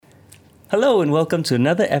Hello and welcome to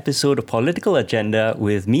another episode of Political Agenda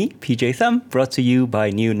with me, PJ Thum, brought to you by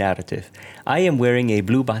New Narrative. I am wearing a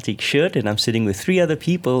blue batik shirt and I'm sitting with three other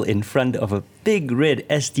people in front of a big red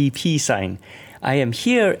SDP sign. I am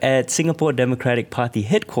here at Singapore Democratic Party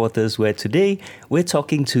headquarters where today we're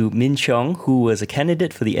talking to Min Cheong, who was a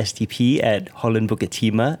candidate for the SDP at Holland Bukit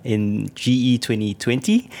Timah in GE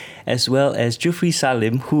 2020, as well as Jufri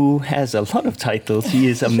Salim, who has a lot of titles. He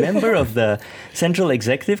is a member of the Central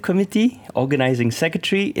Executive Committee, Organising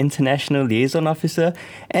Secretary, International Liaison Officer,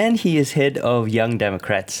 and he is head of Young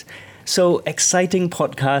Democrats. So, exciting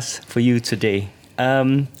podcast for you today.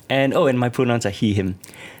 And my pronouns are he, him.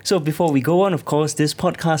 So before we go on, of course, this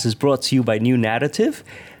podcast is brought to you by New Narrative.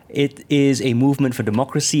 It is a movement for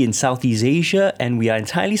democracy in Southeast Asia, and we are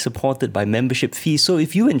entirely supported by membership fees. So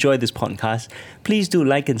if you enjoy this podcast, please do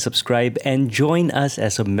like and subscribe and join us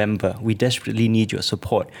as a member. We desperately need your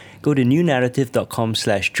support. Go to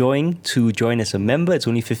newnarrative.com/join to join as a member. It's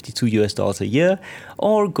only $52 a year.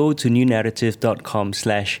 Or go to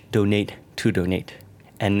newnarrative.com/donate to donate.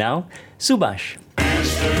 And now, Subhash.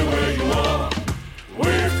 Stay where you are.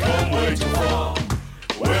 We've come way too far.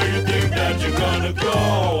 Where you think that you're gonna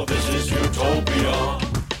go? This is utopia.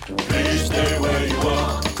 Please stay where you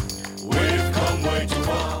are. We've come way too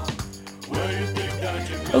far. Where you think that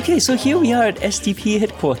you're gonna Okay, so here we are at SDP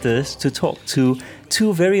headquarters to talk to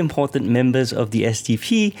two very important members of the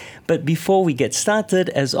SDP. But before we get started,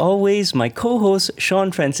 as always, my co-host,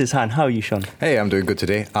 Sean Francis Han. How are you, Sean? Hey, I'm doing good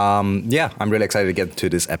today. I'm really excited to get to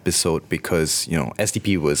this episode because,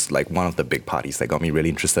 SDP was like one of the big parties that got me really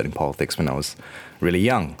interested in politics when I was really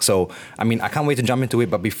young. So, I can't wait to jump into it.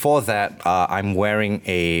 But before that, I'm wearing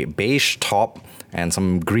a beige top and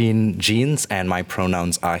some green jeans, and my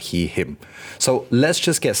pronouns are he, him. So let's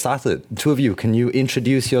just get started. Two of you, can you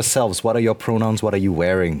introduce yourselves? What are your pronouns? What are you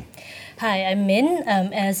wearing? Hi, I'm Min.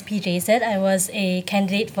 As PJ said, I was a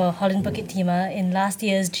candidate for Holland Bukit Timah in last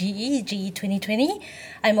year's GE 2020.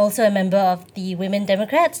 I'm also a member of the Women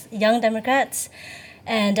Democrats, Young Democrats,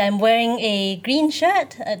 and I'm wearing a green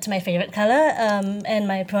shirt. It's my favorite color, and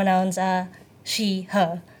my pronouns are she,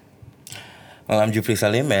 her. Well, I'm Jufri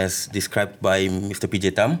Salim, as described by Mr.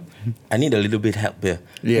 PJ Thum. I need a little bit help here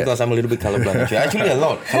because I'm a little bit colorblind. Actually, a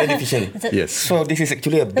lot, color deficient. Yes. So this is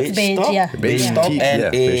actually a beige top, yeah. beige Yeah. top, Yeah.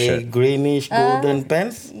 and Beige a shirt. greenish golden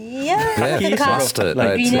pants. Yeah, Yeah, mustard.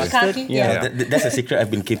 like greenish mustard? khaki. Yeah. That's a secret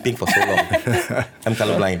I've been keeping for so long. I'm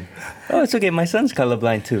colorblind. Oh, it's okay. My son's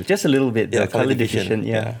colorblind too. Just a little bit. Yeah, color color deficient. deficient,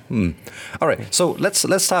 Yeah. All right, so let's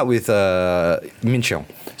start with Min Cheong.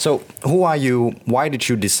 So who are you? Why did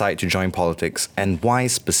you decide to join politics, and why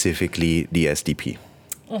specifically the SDP?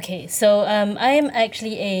 Okay, so I am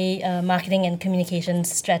actually a marketing and communications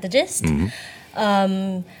strategist.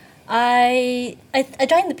 I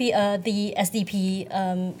joined the SDP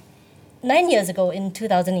 9 years ago in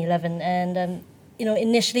 2011, and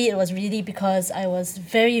initially it was really because I was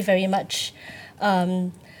very, very much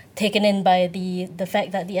taken in by the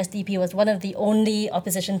fact that the SDP was one of the only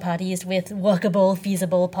opposition parties with workable,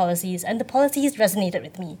 feasible policies, and the policies resonated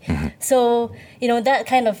with me. So, that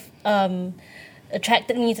kind of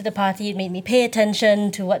attracted me to the party. It made me pay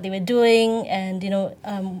attention to what they were doing, and,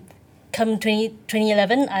 come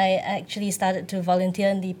 2011, I actually started to volunteer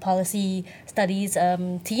in the policy studies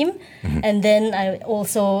team, and then I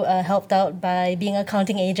also helped out by being a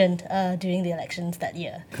counting agent during the elections that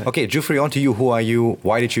year. Okay, Jufri, on to you. Who are you?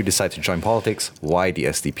 Why did you decide to join politics? Why the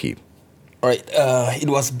SDP? All right, it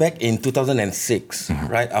was back in 2006,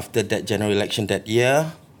 right after that general election that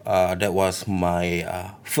year. That was my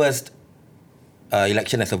first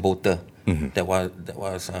election as a voter. That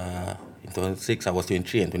was in 2006. I was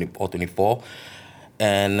 23 and 24,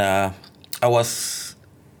 and I was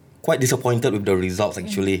quite disappointed with the results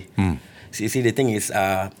actually. So you see, the thing is,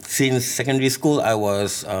 since secondary school, I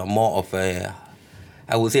was more of a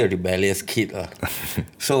rebellious kid.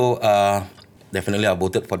 So definitely I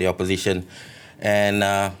voted for the opposition. And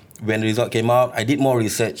when the result came out, I did more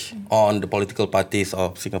research on the political parties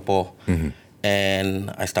of Singapore.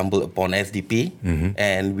 And I stumbled upon SDP.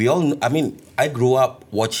 And we all, I grew up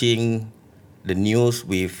watching the news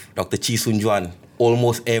with Dr. Chee Soon Juan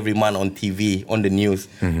almost every month on TV, on the news,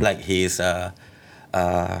 like his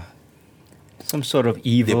Some sort of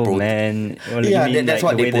evil man. Or yeah, you mean that's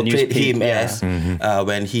like what the they way the news portrayed him paint- as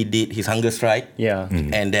when he did his hunger strike. Yeah.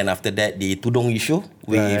 And then after that, the Tudong issue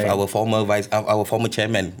with Right. our former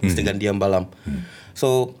chairman, Mr. Gandiam Balam.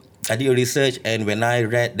 So I did research, and when I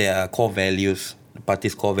read their core values, the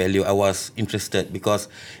party's core value, I was interested because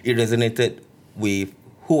it resonated with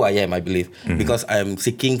who I am, I believe, because I'm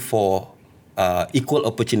seeking for equal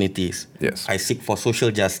opportunities. Yes. I seek for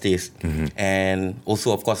social justice, and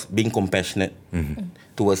also, of course, being compassionate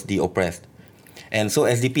towards the oppressed. And so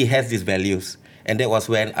SDP has these values. And that was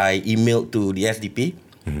when I emailed to the SDP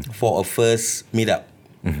for a first meetup.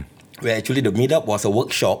 Where actually the meetup was a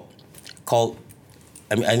workshop called,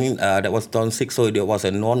 that was 2006, so it was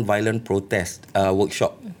a non-violent protest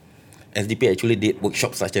workshop. SDP actually did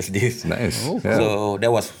workshops such as this. Nice. Oh, Yeah. So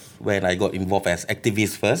that was when I got involved as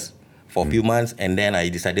activist first for a few months, and then I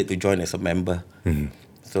decided to join as a member.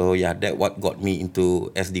 So yeah, that what got me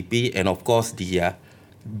into SDP, and of course the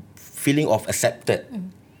feeling of accepted.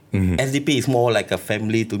 SDP is more like a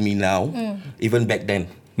family to me now, even back then.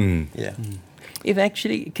 Yeah. If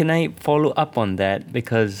actually, can I follow up on that?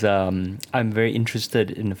 Because I'm very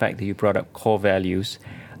interested in the fact that you brought up core values.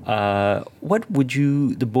 What would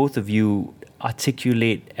you, the both of you,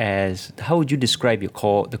 articulate as, how would you describe the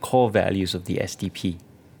core values of the SDP?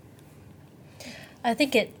 I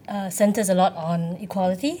think it centers a lot on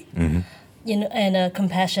equality, and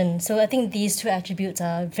compassion. So I think these two attributes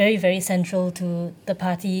are very, very central to the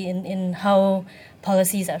party in how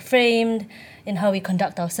policies are framed, in how we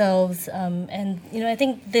conduct ourselves, and I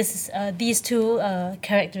think these two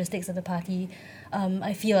characteristics of the party,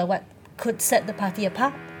 I feel, are what could set the party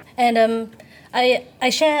apart. And I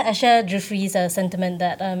share Jeffrey's sentiment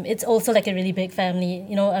that it's also like a really big family.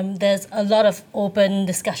 There's a lot of open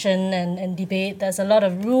discussion and debate. There's a lot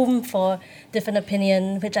of room for different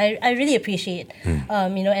opinion, which I really appreciate.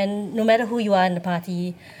 And no matter who you are in the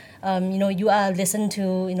party, you are listened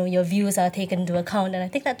to. Your views are taken into account, and I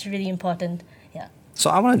think that's really important. Yeah. So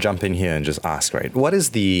I want to jump in here and just ask, right, what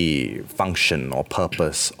is the function or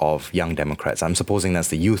purpose of Young Democrats? I'm supposing that's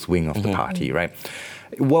the youth wing of the party, right?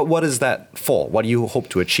 What is that for? What do you hope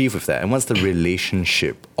to achieve with that? And what's the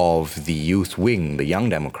relationship of the youth wing, the Young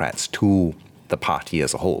Democrats, to the party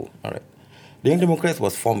as a whole? All right. The Young Democrats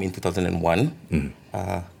was formed in 2001.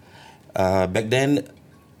 Back then,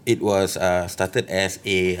 it was started as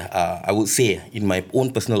I would say, in my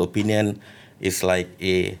own personal opinion, it's like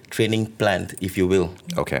a training plant, if you will.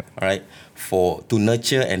 Okay. All right, to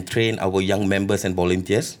nurture and train our young members and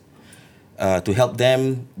volunteers, to help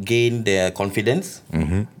them gain their confidence,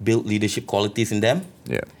 build leadership qualities in them.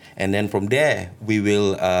 Yeah. And then from there, we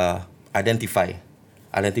will identify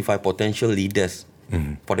potential leaders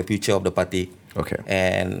for the future of the party. Okay.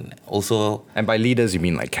 And also... And by leaders, you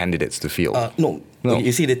mean like candidates to field? No.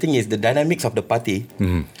 You see, the thing is, the dynamics of the party,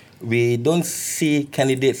 we don't see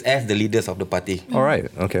candidates as the leaders of the party. All right,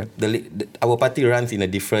 okay. Our party runs in a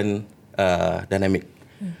different dynamic.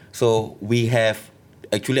 So we have...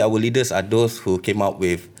 Actually, our leaders are those who came up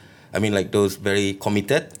with, those very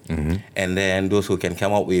committed, and then those who can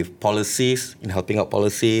come up with policies, in helping out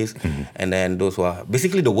policies, and then those who are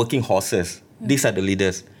basically the working horses. These are the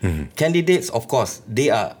leaders. Candidates, of course, they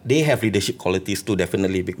have leadership qualities too,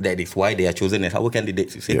 definitely. That is why they are chosen as our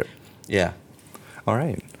candidates, you see. Yeah. All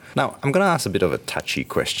right. Now, I'm going to ask a bit of a touchy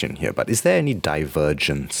question here, but is there any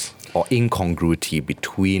divergence or incongruity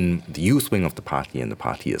between the youth wing of the party and the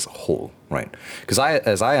party as a whole, right? Because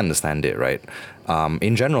as I understand it, right,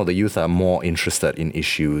 in general, the youth are more interested in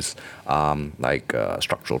issues like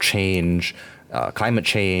structural change, climate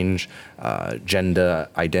change, gender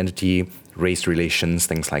identity, race relations,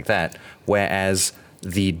 things like that, whereas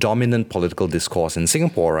the dominant political discourse in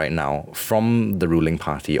Singapore right now from the ruling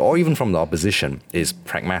party or even from the opposition is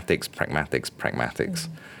pragmatics.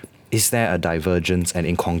 Is there a divergence and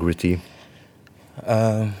incongruity?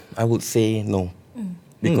 I would say no.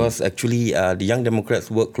 Because actually the Young Democrats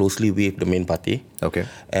work closely with the main party. Okay.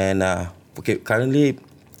 And currently,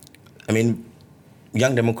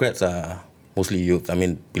 Young Democrats are mostly youth,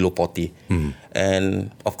 below 40.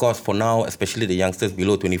 And of course, for now, especially the youngsters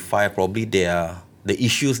below 25, probably the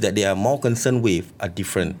issues that they are more concerned with are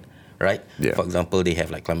different, right? Yeah. For example, they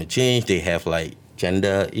have like climate change, they have like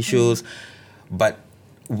gender issues. But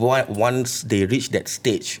once they reach that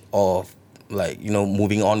stage of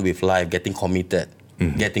moving on with life, getting committed,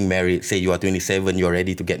 getting married, say you are 27, you're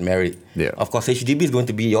ready to get married. Yeah. Of course, HDB is going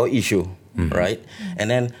to be your issue, right?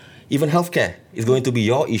 And then even healthcare is going to be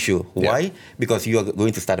your issue. Why? Yeah. Because you are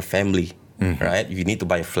going to start a family, right? You need to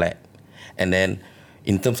buy a flat. And then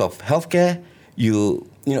in terms of healthcare,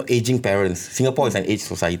 aging parents. Singapore is an aged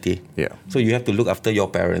society. Yeah. So you have to look after your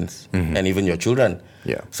parents and even your children.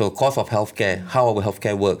 Yeah. So cost of healthcare, how our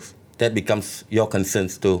healthcare works, that becomes your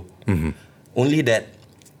concerns too. Only that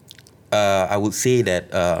I would say that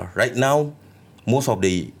right now, most of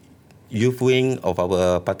the youth wing of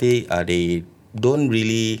our party, they don't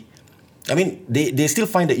really... they still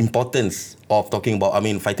find the importance of talking about,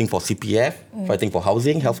 fighting for CPF, fighting for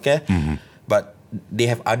housing, healthcare. But they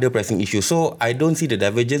have other pressing issues. So I don't see the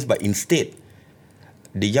divergence, but instead,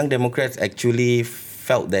 the Young Democrats actually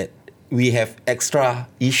felt that we have extra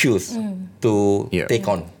issues to take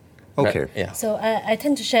on. Okay. Right? Yeah. So I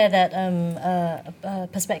tend to share that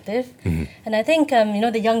perspective, and I think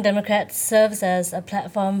the Young Democrats serves as a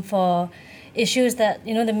platform for issues that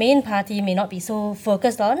the main party may not be so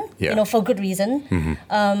focused on, for good reason.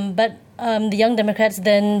 But the Young Democrats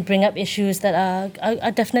then bring up issues that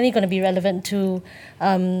are definitely going to be relevant to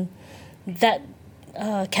that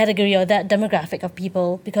category or that demographic of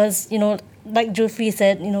people, because like Julfrey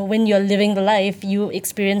said, when you're living the life, you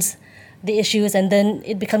experience the issues, and then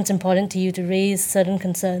it becomes important to you to raise certain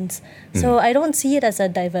concerns. So I don't see it as a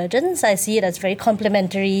divergence. I see it as very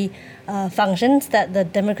complementary functions that the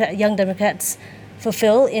Young Democrats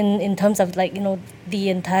fulfill in terms of the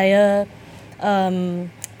entire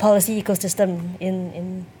policy ecosystem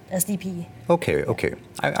in SDP. Okay.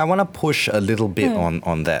 I want to push a little bit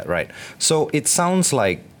on that, right? So it sounds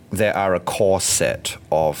like there are a core set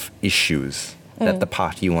of issues that the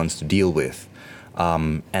party wants to deal with.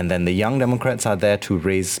 And then the Young Democrats are there to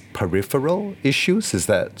raise peripheral issues. Is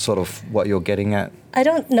that sort of what you're getting at? I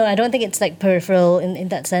don't think it's like peripheral in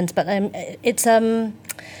that sense, but it's I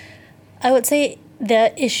would say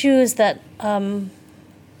there are issues that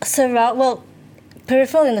surround,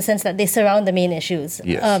 peripheral in the sense that they surround the main issues.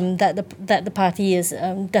 Yes. That the party is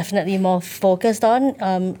definitely more focused on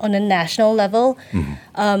a national level.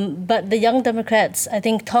 But the Young Democrats, I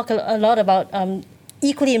think, talk a lot about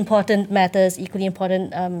equally important matters, equally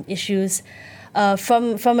important issues,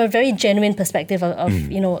 from a very genuine perspective of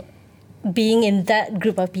being in that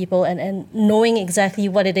group of people and knowing exactly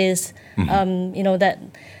what it is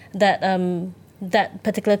that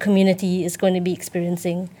particular community is going to be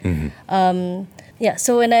experiencing.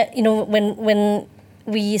 So when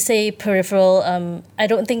we say peripheral, I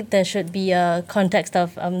don't think there should be a context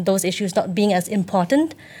of those issues not being as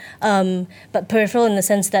important, but peripheral in the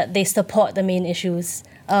sense that they support the main issues,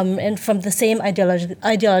 and from the same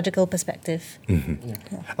ideological perspective.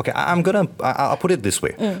 Okay, I'll put it this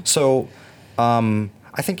way. So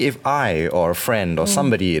I think if I or a friend or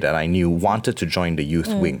somebody that I knew wanted to join the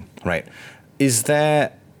youth wing, right, is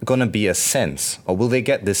there going to be a sense, or will they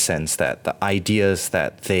get this sense that the ideas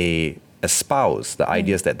that they espouse, the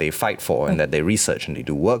ideas that they fight for and that they research and they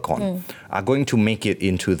do work on are going to make it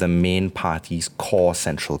into the main party's core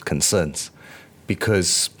central concerns?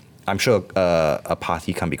 Because I'm sure a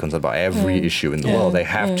party can't be concerned about every issue in the world. They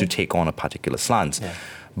have to take on a particular slant.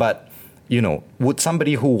 But, would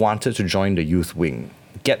somebody who wanted to join the youth wing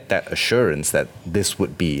get that assurance that this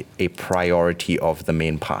would be a priority of the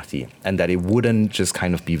main party and that it wouldn't just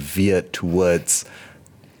kind of be veered towards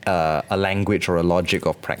a language or a logic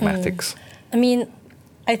of pragmatics? I mean,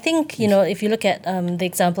 I think, if you look at the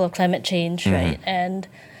example of climate change, right, and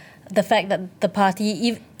the fact that the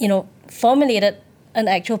party, formulated an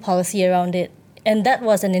actual policy around it, and that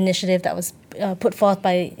was an initiative that was put forth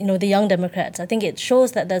by, the Young Democrats. I think it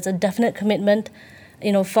shows that there's a definite commitment,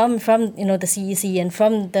 from the CEC and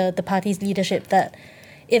from the party's leadership, that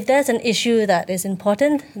if there's an issue that is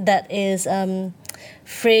important, that is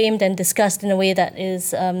framed and discussed in a way that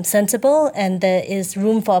is sensible, and there is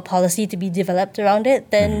room for a policy to be developed around it,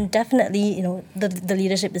 then definitely, the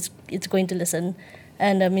leadership is going to listen.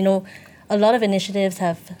 And, a lot of initiatives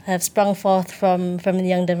have sprung forth from the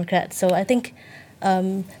Young Democrats. So I think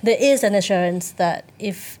there is an assurance that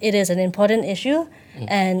if it is an important issue,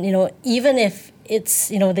 and, even if it's,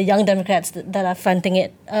 the Young Democrats that are fronting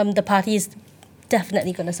it, the party is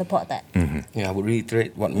definitely going to support that. Yeah, I would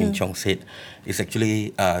reiterate what Min Chong said. It's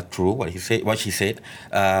actually true what she said.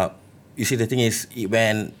 You see, the thing is,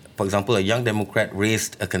 when, for example, a Young Democrat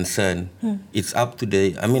raised a concern, it's up to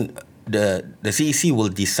the CEC will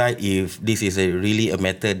decide if this is really a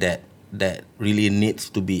matter that really needs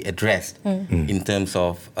to be addressed in terms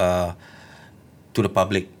of to the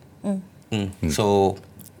public. So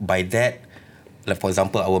by that, like for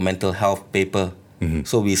example, our mental health paper.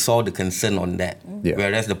 So we saw the concern on that.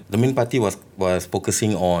 Whereas the main party was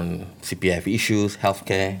focusing on CPF issues,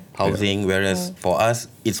 healthcare, housing. Whereas for us,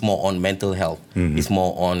 it's more on mental health. It's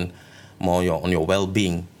more on your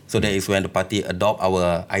well-being. So that is when the party adopt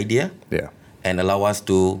our idea and allow us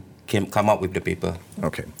to come up with the paper.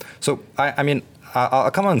 Okay. So I mean,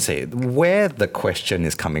 I'll come on and say where the question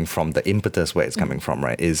is coming from, the impetus where it's coming from,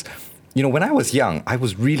 right, is, when I was young, I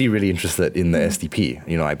was really, really interested in the SDP.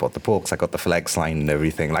 I bought the books, I got the flag sign and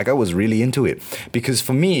everything. Like, I was really into it. Because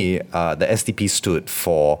for me, the SDP stood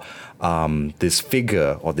for this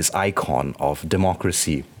figure or this icon of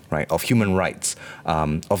democracy right, of human rights,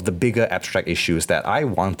 of the bigger abstract issues that I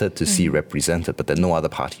wanted to see represented, but that no other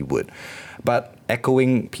party would. But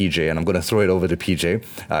echoing PJ, and I'm going to throw it over to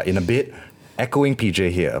PJ in a bit, echoing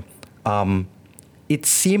PJ here, it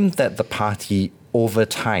seemed that the party over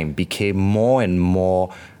time became more and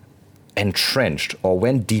more entrenched or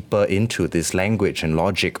went deeper into this language and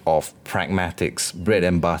logic of pragmatics, bread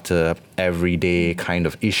and butter, everyday kind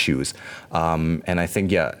of issues. And I think,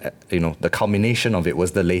 the culmination of it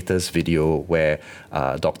was the latest video where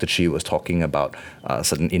Dr. Chi was talking about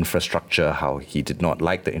certain infrastructure, how he did not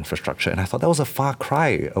like the infrastructure. And I thought that was a far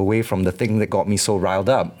cry away from the thing that got me so riled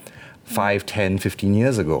up 5, 10, 15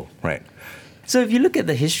 years ago, right? So if you look at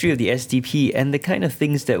the history of the SDP and the kind of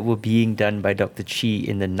things that were being done by Dr. Chi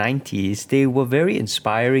in the 90s, they were very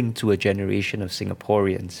inspiring to a generation of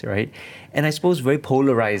Singaporeans, right? And I suppose very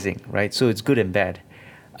polarizing, right? So it's good and bad.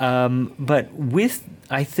 But with,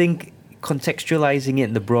 I think, contextualizing it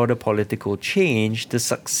in the broader political change, the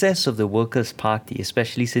success of the Workers' Party,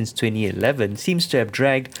 especially since 2011, seems to have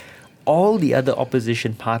dragged all the other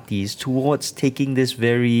opposition parties towards taking this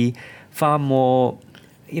very far more,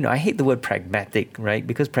 I hate the word pragmatic, right?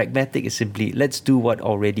 Because pragmatic is simply, let's do what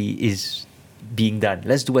already is being done.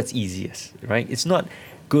 Let's do what's easiest, right? It's not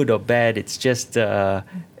good or bad. It's just,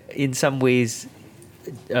 in some ways,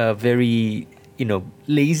 very,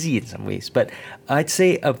 lazy in some ways. But I'd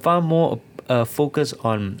say a far more focus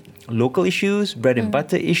on local issues, bread and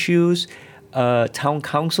butter issues, town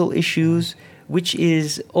council issues, which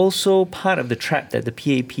is also part of the trap that the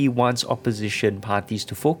PAP wants opposition parties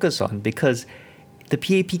to focus on, because the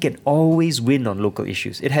PAP can always win on local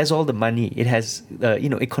issues. It has all the money. It has,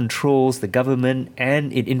 it controls the government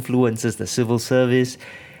and it influences the civil service.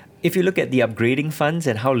 If you look at the upgrading funds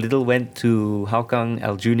and how little went to Hougang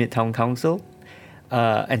Aljunied Town Council,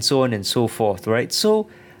 and so on and so forth, right? So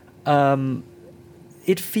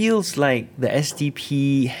it feels like the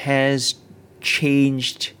SDP has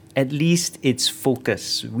changed at least its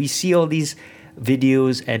focus. We see all these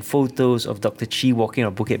videos and photos of Dr. Chi walking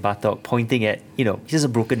on Bukit Batok, pointing at, here's a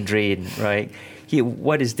broken drain, right?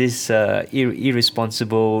 What is this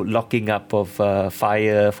irresponsible locking up of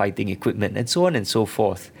firefighting equipment, and so on and so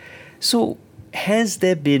forth. So has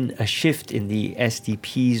there been a shift in the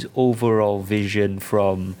SDP's overall vision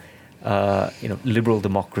from, liberal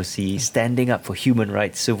democracy, standing up for human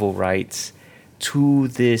rights, civil rights, to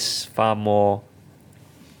this far more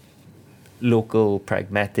local,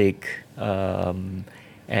 pragmatic,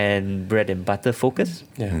 and bread and butter focus?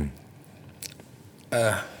 Yeah.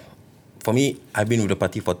 For me, I've been with the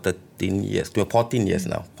party for 13 years, 14 years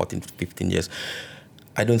now, 14, 15 years.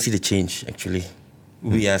 I don't see the change, actually.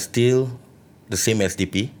 We are still the same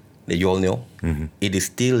SDP that you all know. It is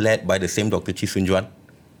still led by the same Dr. Chee Soon Juan.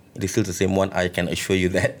 It is still the same one, I can assure you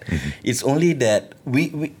that. It's only that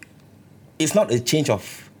we it's not a change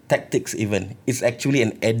of tactics even. It's actually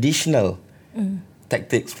an additional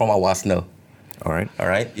tactics from our arsenal. All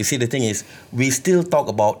right. You see, the thing is, we still talk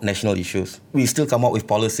about national issues. We still come up with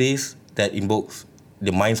policies that invokes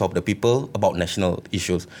the minds of the people about national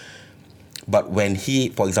issues. But when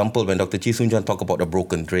for example, when Dr. Chee Soon Juan talk about the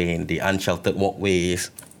broken drain, the unsheltered walkways,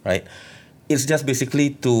 right? It's just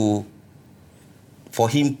basically for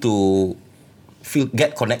him to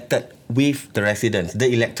get connected with the residents,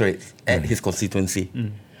 the electorate at his constituency.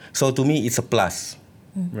 So to me, it's a plus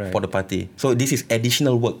for the party. So this is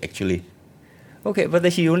additional work, actually. Okay, but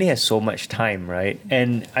he only has so much time, right?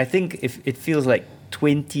 And I think if it feels like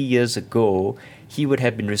 20 years ago, he would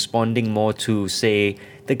have been responding more to, say,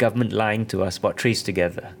 the government lying to us about Trace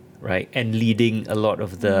Together, right? And leading a lot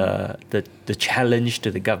of the challenge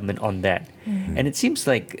to the government on that. And it seems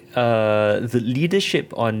like the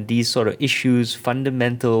leadership on these sort of issues,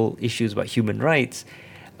 fundamental issues about human rights,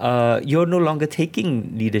 you're no longer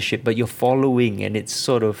taking leadership, but you're following, and it's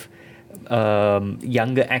sort of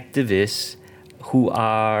younger activists who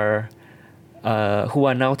are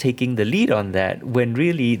now taking the lead on that, when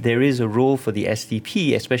really there is a role for the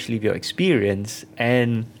SDP, especially with your experience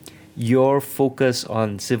and your focus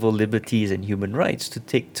on civil liberties and human rights, to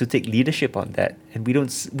take leadership on that. And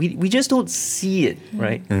we just don't see it,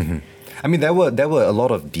 right? I mean, there were a lot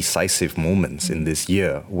of decisive moments in this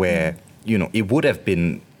year where it would have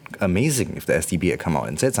been amazing if the SDP had come out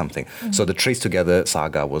and said something. So the Trace Together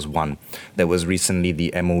saga was one. There was recently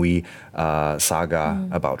the MOE saga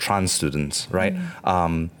about trans students, right?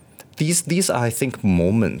 These are, I think,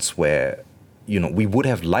 moments where we would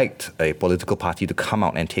have liked a political party to come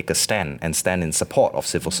out and take a stand in support of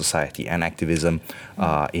civil society and activism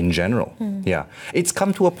in general. Yeah, it's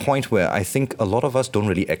come to a point where I think a lot of us don't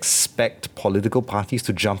really expect political parties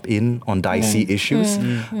to jump in on dicey issues.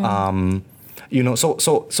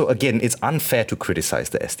 So again, it's unfair to criticize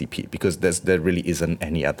the SDP because there really isn't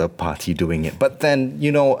any other party doing it. But then,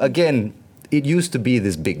 again, it used to be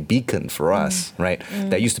this big beacon for us, right?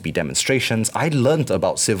 There used to be demonstrations. I learned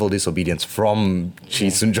about civil disobedience from Chee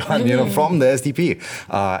Soon-Juan, from the SDP.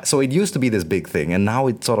 So it used to be this big thing, and now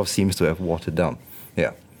it sort of seems to have watered down.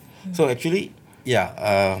 Yeah. So actually,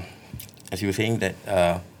 as you were saying that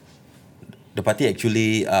the party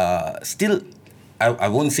actually still, I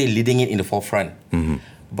won't say leading it in the forefront,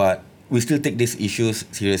 but we still take these issues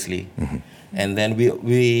seriously. And then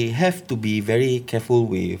we have to be very careful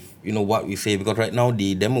with what we say, because right now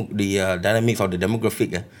the dynamics or the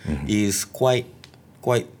demographic is quite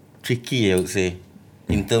tricky, I would say,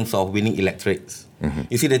 in terms of winning electorates.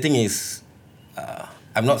 You see, the thing is,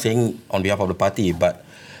 I'm not saying on behalf of the party, but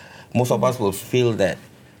most of us will feel that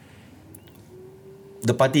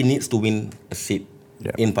the party needs to win a seat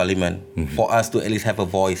in parliament for us to at least have a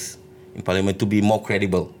voice in parliament, to be more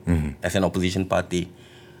credible as an opposition party.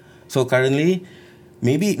 So currently,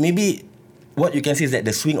 maybe what you can see is that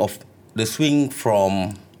the swing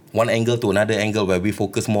from one angle to another angle, where we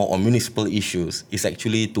focus more on municipal issues, is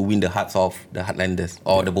actually to win the hearts of the heartlanders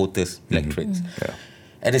or the voters, electorates.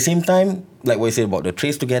 At the same time, like what you said about the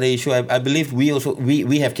Trace Together issue, I believe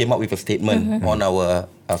we have came up with a statement on our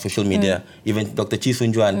social media. Even Dr. Chee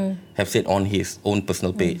Soon-Juan have said on his own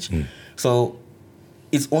personal page. So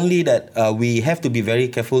it's only that we have to be very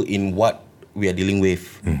careful in what we are dealing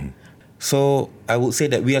with. So I would say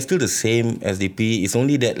that we are still the same SDP. It's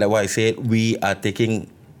only that, like what I said, we are taking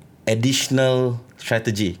additional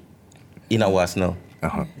strategy in our arsenal.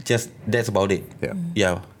 Just that's about it.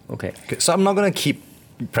 Yeah. Okay. So I'm not going to keep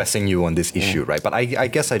pressing you on this issue, right? But I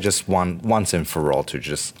guess I just want once and for all to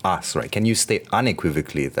just ask, right? Can you state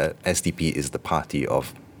unequivocally that SDP is the party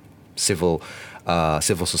of civil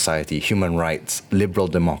society, human rights, liberal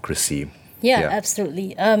democracy? Yeah.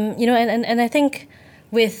 Absolutely. And I think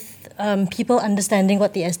with people understanding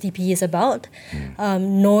what the SDP is about,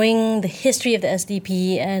 knowing the history of the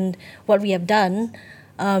SDP and what we have done,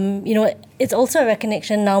 it's also a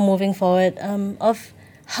recognition now moving forward of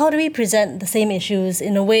how do we present the same issues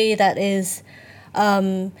in a way that is,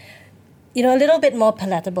 a little bit more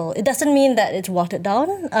palatable. It doesn't mean that it's watered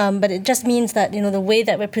down, but it just means that, the way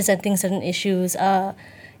that we're presenting certain issues are,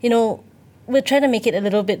 we're trying to make it a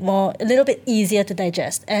little bit easier to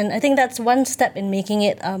digest. And I think that's one step in making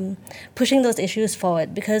it, pushing those issues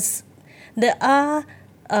forward, because there are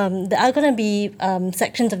going to be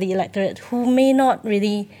sections of the electorate who may not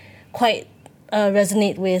really quite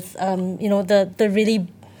resonate with, the really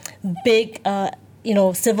big,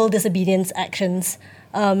 civil disobedience actions.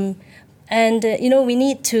 We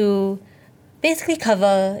need to basically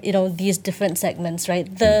cover, these different segments,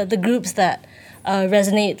 right? The groups that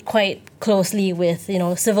resonate quite closely with,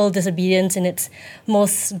 civil disobedience in its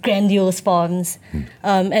most grandiose forms,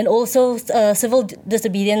 and also civil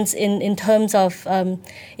disobedience in terms of,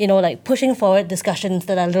 pushing forward discussions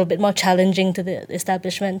that are a little bit more challenging to the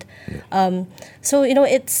establishment.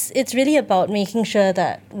 It's really about making sure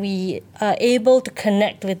that we are able to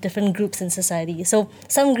connect with different groups in society. So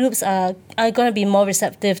some groups are going to be more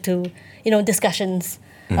receptive to, discussions.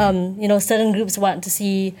 Certain groups want to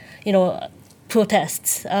see,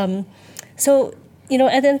 protests. And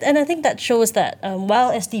I think that shows that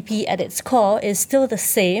while SDP at its core is still the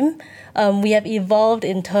same, we have evolved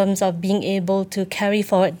in terms of being able to carry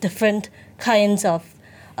forward different kinds of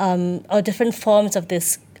or different forms of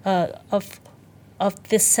this of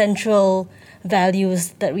this central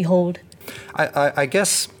values that we hold. I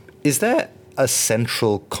guess, is there a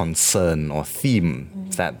central concern or theme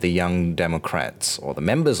that the Young Democrats or the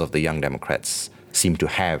members of the Young Democrats seem to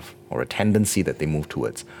have, or a tendency that they move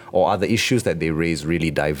towards? Or are the issues that they raise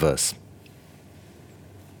really diverse?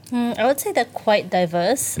 I would say they're quite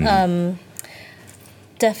diverse.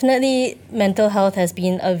 Definitely, mental health has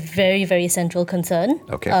been a very, very central concern.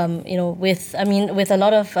 Okay. With a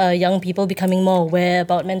lot of young people becoming more aware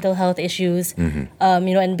about mental health issues,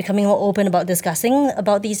 and becoming more open about discussing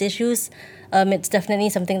about these issues, it's definitely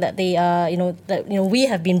something that they are, we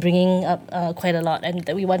have been bringing up quite a lot, and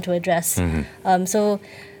that we want to address. And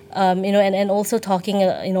also talking,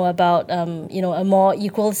 about, a more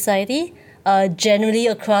equal society. Generally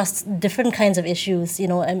across different kinds of issues,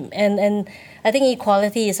 and I think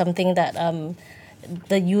equality is something that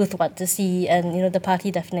the youth want to see, and the party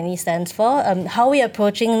definitely stands for. How we are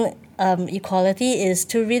approaching equality is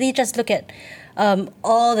to really just look at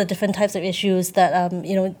all the different types of issues that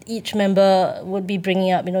each member would be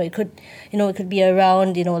bringing up. It could be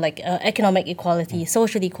around economic equality,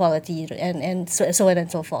 social equality, and so on and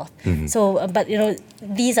so forth. So, but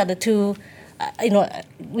these are the two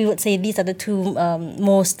we would say these are the two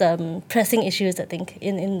most pressing issues, I think,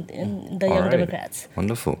 in the Young Alright. Democrats.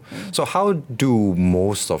 Wonderful. So how do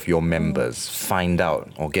most of your members find out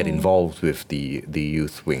or get involved with the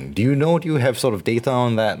youth wing? Do you have sort of data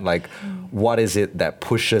on that? Like, what is it that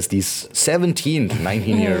pushes these 17 to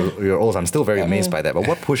 19-year-olds? I'm still very amazed by that. But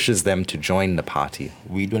what pushes them to join the party?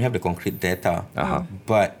 We don't have the concrete data,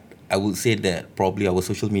 but I would say that probably our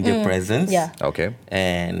social media presence, Yeah. Okay.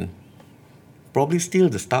 and probably still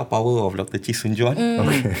the star power of Dr. Chee Soon Juan.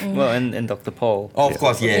 Well, and Dr. Paul. Oh, of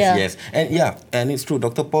course, yes, Yeah. yes. And it's true,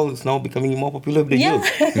 Dr. Paul is now becoming more popular with the Yeah.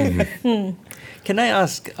 youth. Can I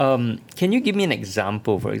ask, can you give me an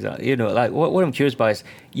example, for example? Like what I'm curious about is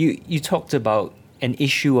you talked about an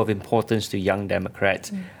issue of importance to Young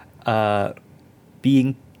Democrats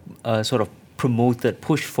being sort of promoted,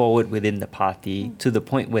 pushed forward within the party to the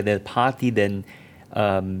point where the party then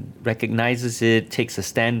recognizes it, takes a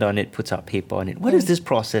stand on it, puts out paper on it. What is this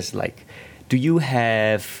process like? Do you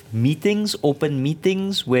have meetings, open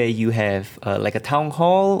meetings, where you have like a town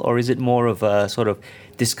hall, or is it more of a sort of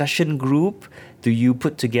discussion group? Do you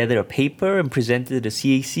put together a paper and present it to the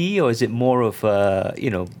CAC, or is it more of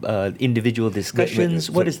individual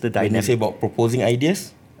discussions? What is the When you dynamic? say about proposing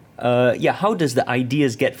ideas, How does the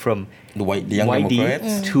ideas get from the Young YD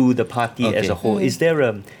Democrats, to the party as a Okay. whole? Is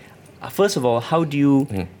there first of all, how do you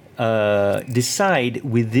decide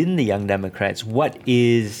within the Young Democrats what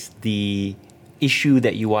is the issue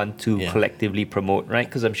that you want to Yeah. collectively promote, right?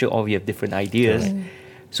 Because I'm sure all of you have different ideas.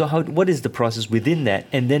 So what is the process within that?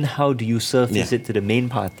 And then how do you surface Yeah. it to the main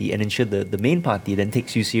party and ensure the main party then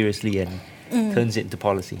takes you seriously and turns it into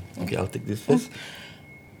policy? Okay, I'll take this first.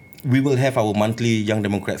 We will have our monthly Young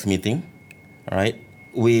Democrats meeting, all right,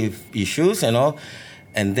 with issues and all.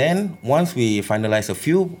 And then once we finalize a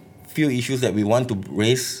few issues that we want to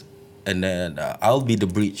raise, and then I'll be the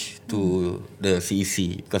bridge to the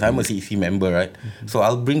CEC because I'm a CEC member, right? So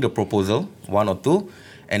I'll bring the proposal, one or two,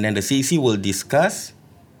 and then the CEC will discuss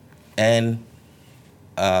and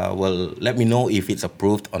will let me know if it's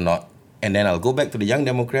approved or not. And then I'll go back to the Young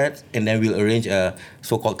Democrats, and then we'll arrange a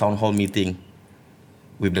so-called town hall meeting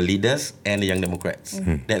with the leaders and the Young Democrats.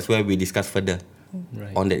 That's where we discuss further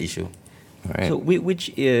Right. on that issue. Right. So,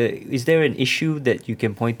 which is there an issue that you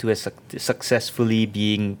can point to as successfully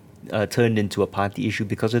being turned into a party issue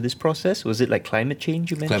because of this process? Was it like climate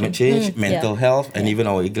change you mentioned? Climate change, mental yeah. health, and even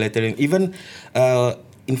our egalitarian. Even,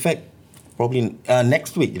 in fact, probably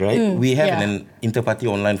next week, right? We have yeah. an inter-party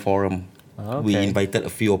online forum. We Okay. invited a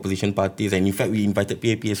few opposition parties, and in fact, we invited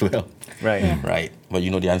PAP as well. Right. Right, but you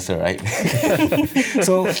know the answer, right?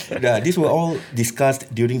 So these were all discussed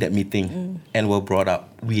during that meeting and were brought up.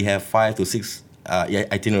 We have 5 to 6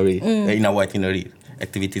 itinerary in our itinerary,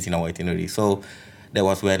 activities in our itinerary. So that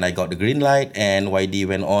was when I got the green light, and YD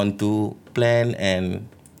went on to plan and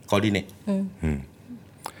coordinate.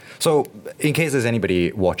 So, in case there's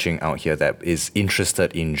anybody watching out here that is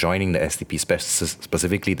interested in joining the SDP,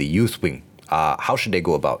 specifically the youth wing, how should they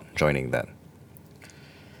go about joining that?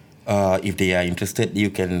 If they are interested,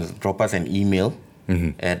 you can drop us an email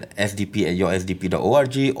at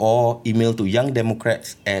sdp@yoursdp.org or email to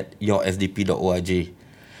youngdemocrats@yoursdp.org.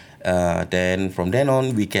 Then from then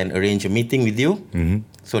on, we can arrange a meeting with you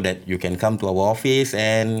so that you can come to our office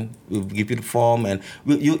and we'll give you the form, and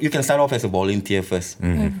you can start off as a volunteer first,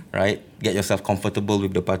 right? Get yourself comfortable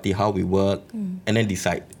with the party, how we work, and then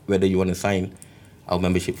decide whether you want to sign our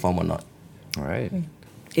membership form or not. All right.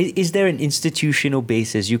 Is there an institutional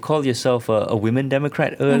basis? You call yourself a women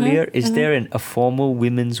Democrat earlier. Is there a formal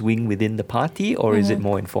women's wing within the party, or is it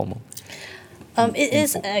more informal? It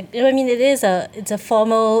is. I mean, it's a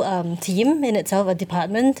formal team in itself, a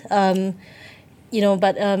department.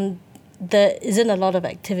 But there isn't a lot of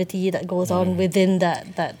activity that goes on within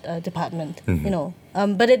that department.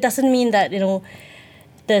 But it doesn't mean that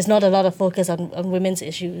there's not a lot of focus on women's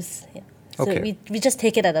issues. Yeah. So Okay. we just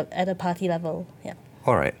take it at a party level. Yeah.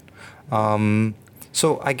 All right.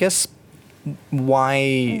 So I guess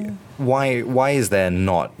why is there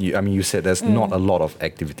not? You said there's not a lot of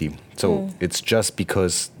activity. So it's just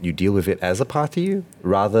because you deal with it as a party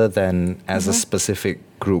rather than as a specific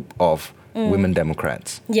group of women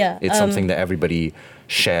Democrats. Yeah, It's something that everybody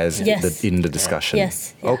shares Yes. in the discussion.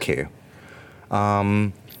 Yes, yeah. Okay.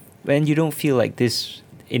 And you don't feel like this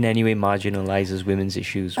in any way marginalizes women's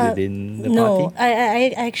issues within the No, party?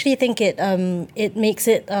 I actually think it makes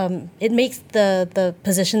the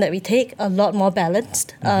position that we take a lot more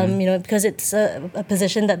balanced. Because it's a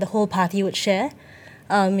position that the whole party would share.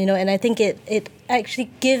 And I think it actually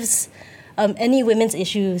gives any women's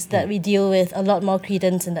issues that we deal with a lot more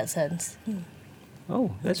credence in that sense.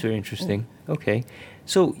 Oh, that's very interesting. Okay.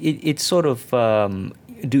 so it's sort of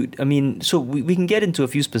so we can get into a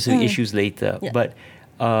few specific issues later, Yeah. but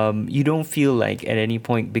you don't feel like at any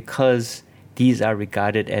point, because these are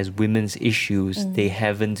regarded as women's issues, you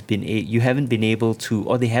haven't been able to,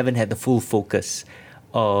 or they haven't had the full focus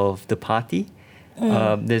of the party.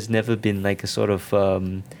 There's never been like a sort of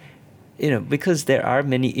because there are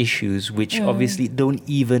many issues which obviously don't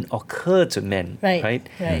even occur to men, Right.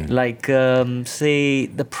 Like say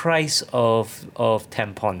the price of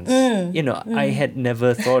tampons. I had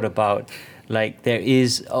never thought about like there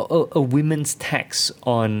is a women's tax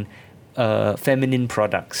on feminine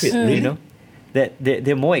products. That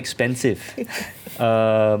they're more expensive,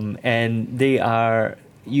 and they are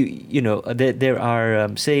there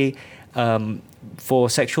are say. For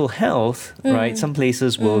sexual health, right? Some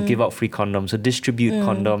places will give out free condoms or distribute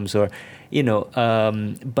condoms, or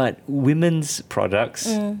but women's products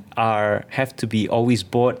have to be always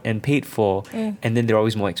bought and paid for, and then they're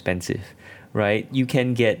always more expensive, right? You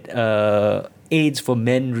can get aids for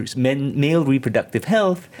male reproductive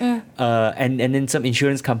health, and then some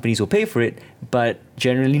insurance companies will pay for it, but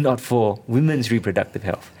generally not for women's reproductive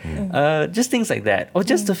health. Just things like that, or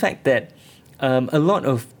just the fact that a lot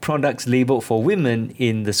of products labeled for women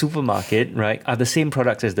in the supermarket, right, are the same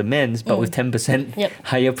products as the men's, but with 10%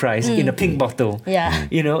 higher price in a pink bottle. Yeah.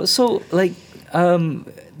 So like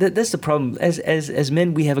that's the problem. As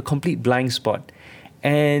men, we have a complete blind spot.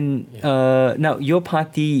 And now your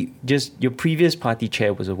previous party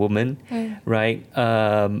chair was a woman, right?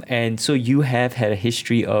 And so you have had a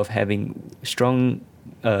history of having strong,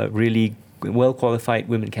 really well qualified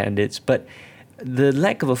women candidates, but the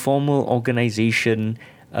lack of a formal organization,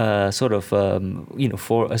 for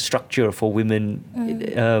a structure for women,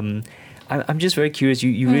 I'm just very curious.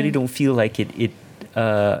 You really don't feel like it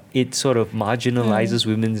sort of marginalizes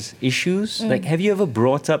women's issues? Like, have you ever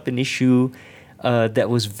brought up an issue that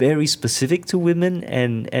was very specific to women,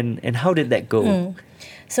 and how did that go?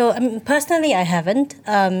 So personally, I haven't.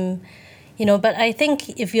 But I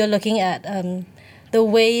think if you're looking at the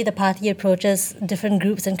way the party approaches different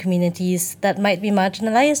groups and communities that might be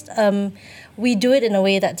marginalized, we do it in a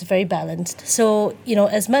way that's very balanced. So,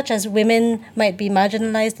 as much as women might be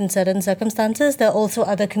marginalized in certain circumstances, there are also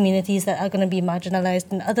other communities that are going to be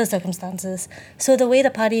marginalized in other circumstances. So the way the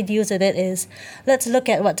party deals with it is, let's look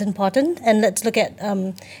at what's important, and let's look at,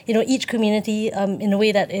 each community in a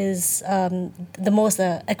way that is the most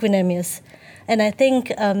equanimous. And I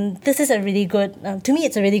think this is a really good, to me,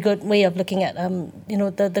 it's a really good way of looking at,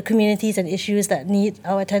 the communities and issues that need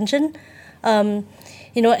our attention. And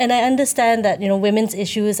I understand that, women's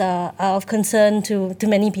issues are of concern to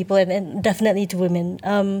many people, and definitely to women.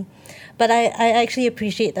 But I actually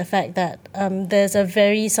appreciate the fact that there's a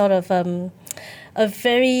very sort of, a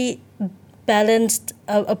very balanced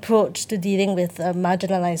approach to dealing with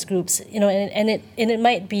marginalized groups, and it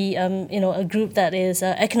might be a group that is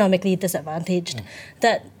economically disadvantaged,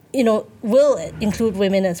 that will include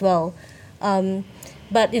women as well,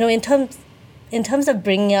 but in terms of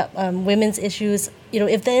bringing up women's issues,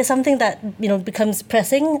 if there is something that becomes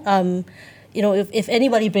pressing, if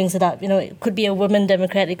anybody brings it up, it could be a woman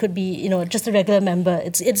Democrat, it could be just a regular member,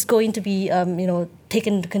 it's going to be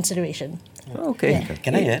taken into consideration. Okay. Yeah.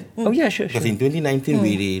 Can I add? Oh yeah, sure. Because in 2019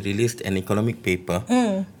 we released an economic paper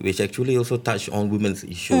which actually also touched on women's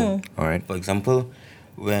issue. All right. For example,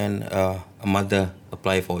 when a mother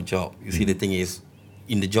apply for a job, you see the thing is,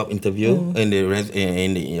 in the job interview, in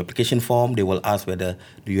the application form, they will ask whether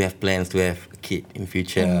do you have plans to have a kid in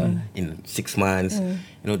future, in 6 months.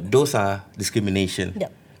 Those are discrimination.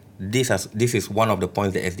 Yep. This is one of the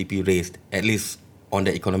points that SDP raised, at least on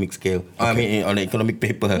the economic scale. I mean, on the economic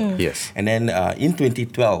paper. Yes. And then in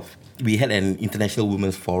 2012, we had an International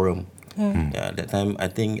Women's Forum. At that time, I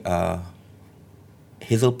think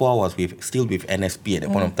Hazel Paul was still with NSP at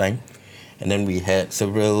that point of time. And then we had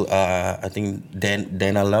several, I think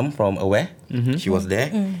Dana Lam from AWARE, she was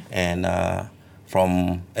there. And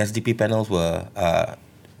from SDP panels were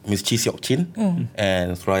Ms. Chi Seok Chin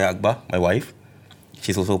and Suraya Akbar, my wife.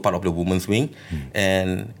 She's also part of the women's wing.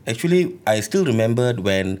 And actually, I still remembered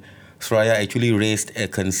when Suraya actually raised a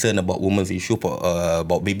concern about women's issue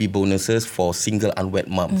about baby bonuses for single unwed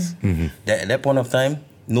moms. At that point of time,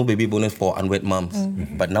 no baby bonus for unwed moms.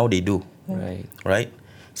 But now they do. Right?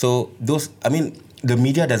 So the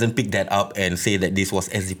media doesn't pick that up and say that this was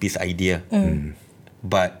SDP's idea.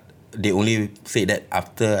 But they only say that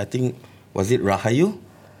after, I think, was it Rahayu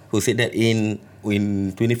who said that in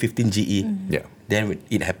 2015 GE? Yeah. Then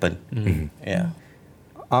it happened. Yeah.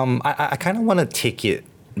 I kind of want to take it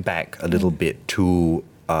back a little bit to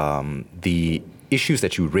the issues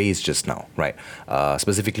that you raised just now, right?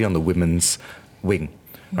 Specifically on the women's wing,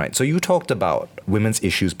 right? So you talked about women's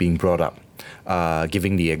issues being brought up,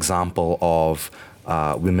 giving the example of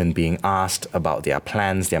women being asked about their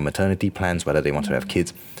plans, their maternity plans, whether they want to have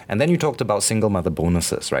kids. And then you talked about single mother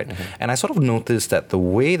bonuses, right? And I sort of noticed that the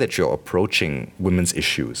way that you're approaching women's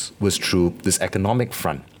issues was through this economic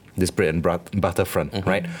front, this bread and butter front,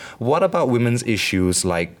 right? What about women's issues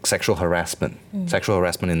like sexual harassment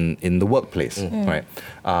in the workplace, right?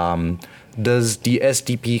 Does the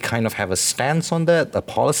SDP kind of have a stance on that, a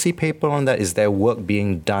policy paper on that? Is there work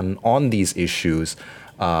being done on these issues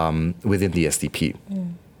within the SDP?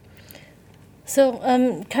 So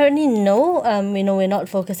currently, no. We're not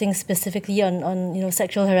focusing specifically on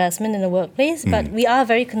sexual harassment in the workplace, but we are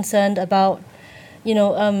very concerned about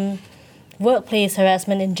workplace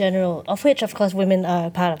harassment in general, of which, of course, women are a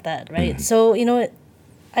part of that, right? So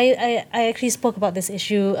I actually spoke about this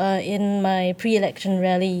issue in my pre-election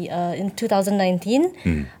rally in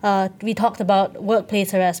 2019. We talked about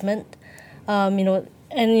workplace harassment.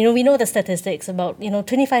 And we know the statistics about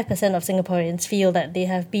 25% of Singaporeans feel that they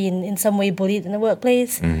have been in some way bullied in the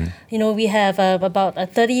workplace. We have about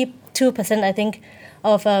 32%, I think,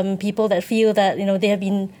 of people that feel that they have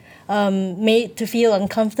been made to feel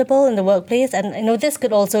uncomfortable in the workplace, and this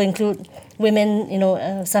could also include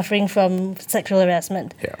women suffering from sexual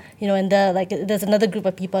harassment. And there's another group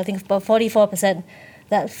of people, I think about 44%,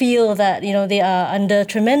 that feel that they are under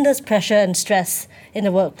tremendous pressure and stress in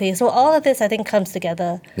the workplace. So all of this, I think, comes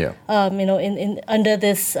together. In under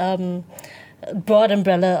this broad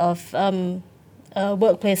umbrella of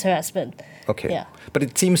workplace harassment. Okay. Yeah. But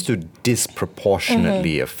it seems to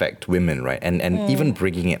disproportionately affect women, right? And even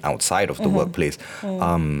bringing it outside of the workplace.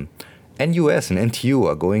 NUS and NTU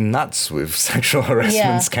are going nuts with sexual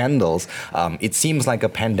harassment scandals. It seems like a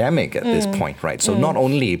pandemic at this point, right? So not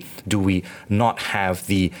only do we not have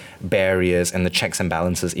the barriers and the checks and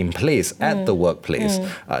balances in place at the workplace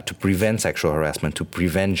to prevent sexual harassment, to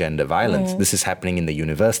prevent gender violence, this is happening in the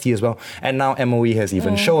university as well. And now MOE has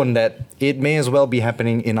even shown that it may as well be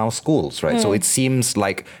happening in our schools, right? So it seems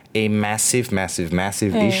like a massive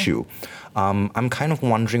issue. I'm kind of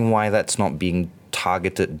wondering why that's not being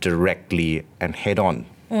targeted directly and head-on.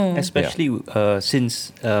 Especially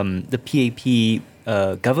since the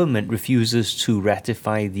PAP government refuses to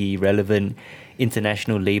ratify the relevant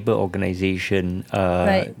International Labour Organization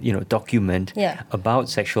document about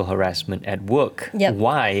sexual harassment at work.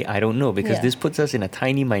 Why? I don't know, because this puts us in a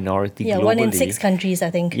tiny minority globally. 1 in 6 countries,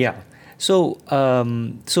 I think. Yeah. So,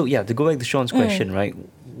 to go back to Sean's question, right?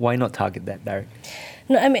 Why not target that, Derek?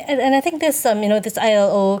 No, I mean, and I think this, this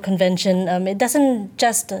ILO convention, it doesn't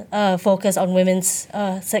just focus on women's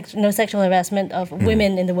sexual harassment of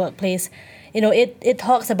women in the workplace. It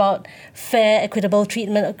talks about fair, equitable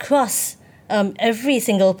treatment across every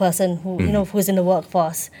single person who's in the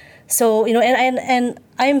workforce. So and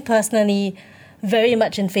I'm personally very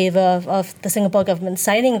much in favor of the Singapore government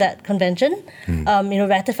signing that convention,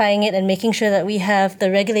 ratifying it and making sure that we have the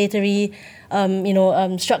regulatory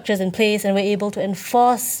structures in place, and we're able to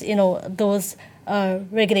enforce, those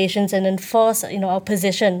regulations and enforce, our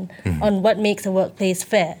position on what makes a workplace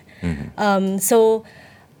fair. So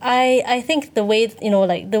I think the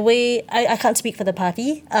way, I can't speak for the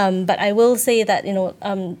party, but I will say that,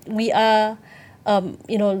 we are,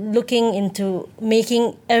 looking into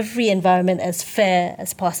making every environment as fair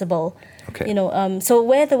as possible. Okay. So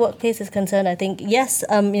where the workplace is concerned, I think, yes,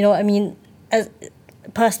 as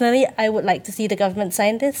personally, I would like to see the government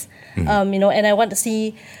sign this, and I want to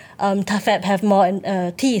see TAFEP have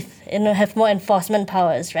more teeth, have more enforcement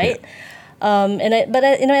powers, right? And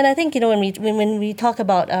I think when we talk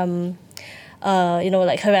about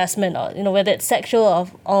harassment, or whether it's sexual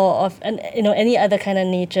or of any other kind of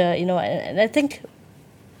nature, and I think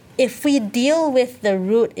if we deal with the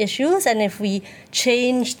root issues, and if we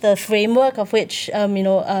change the framework of which a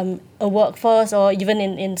workforce, or even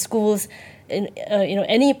in schools, in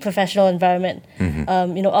any professional environment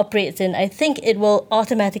operates in, I think it will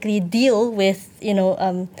automatically deal with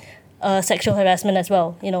sexual harassment as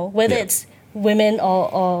well, whether it's women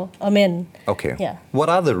or men. Okay. Yeah. What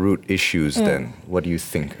are the root issues then? What do you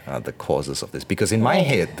think are the causes of this? Because in my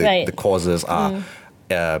head, the causes are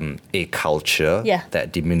a culture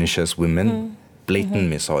that diminishes women, blatant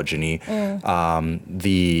misogyny,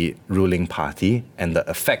 the ruling party, and the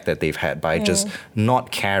effect that they've had by just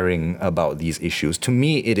not caring about these issues. To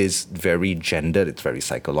me, it is very gendered, it's very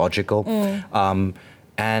psychological.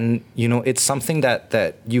 And, it's something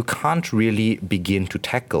that you can't really begin to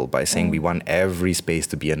tackle by saying we want every space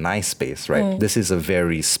to be a nice space, right? This is a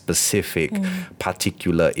very specific,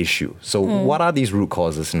 particular issue. So what are these root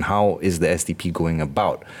causes, and how is the SDP going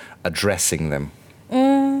about addressing them?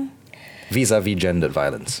 vis-a-vis gendered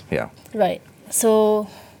violence. Yeah. Right. So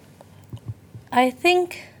I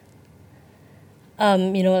think,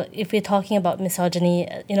 if we're talking about misogyny,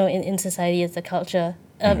 in society as a culture,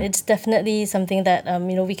 it's definitely something that,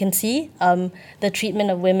 we can see. The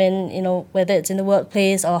treatment of women, whether it's in the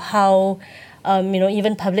workplace or how,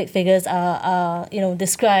 even public figures are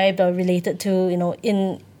described or related to,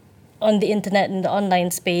 on the internet, in the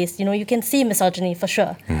online space, you can see misogyny for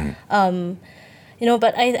sure.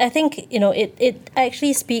 But I think, it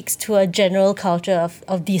actually speaks to a general culture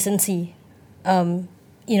of decency. And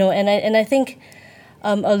I think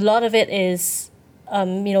a lot of it is,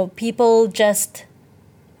 people just,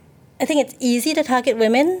 I think it's easy to target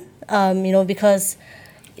women, because,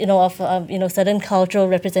 of, certain cultural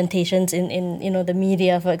representations in the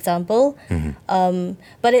media, for example.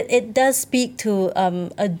 But it does speak to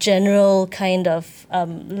a general kind of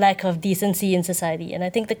lack of decency in society. And I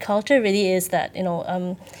think the culture really is that,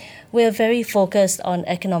 we're very focused on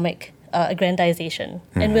economic aggrandization,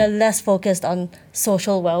 and we're less focused on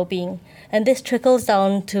social well-being. And this trickles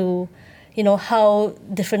down to, how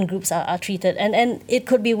different groups are treated. And it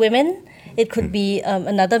could be women, it could be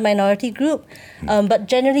another minority group, but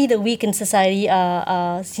generally the weak in society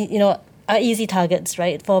are easy targets,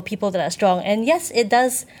 right, for people that are strong. And yes,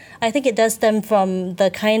 I think it does stem from the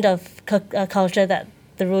kind of culture that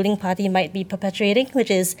the ruling party might be perpetuating,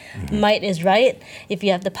 which is might is right. If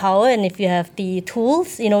you have the power and if you have the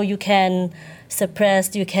tools, you can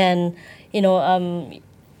suppress, you can, you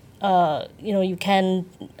can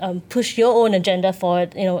push your own agenda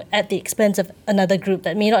forward, at the expense of another group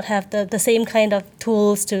that may not have the same kind of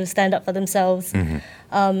tools to stand up for themselves.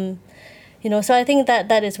 So I think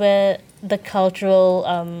that is where the cultural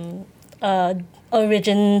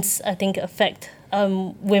origins, I think, affect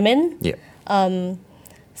women. Yeah.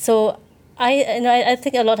 So I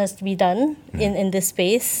think a lot has to be done in this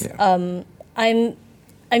space. Yeah.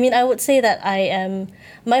 I would say that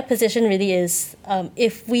my position really is,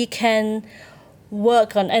 if we can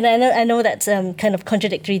work on, and I know that's kind of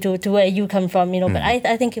contradictory to where you come from, but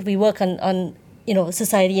I think if we work on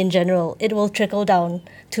society in general, it will trickle down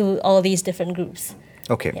to all these different groups.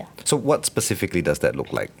 Okay. Yeah. So what specifically does that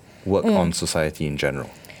look like? Work on society in general.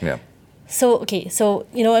 Yeah. So,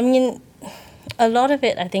 a lot of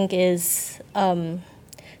it, I think, is, and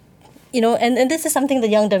this is something the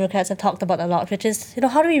Young Democrats have talked about a lot, which is,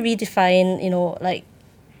 how do we redefine, like,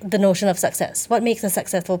 the notion of success? What makes a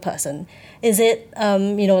successful person? Is it,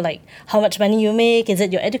 like, how much money you make? Is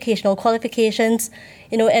it your educational qualifications?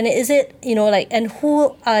 And is it, and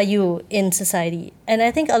who are you in society? And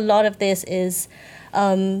I think a lot of this is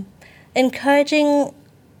encouraging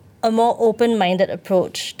a more open-minded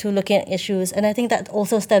approach to looking at issues. And I think that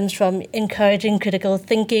also stems from encouraging critical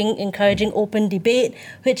thinking, encouraging open debate,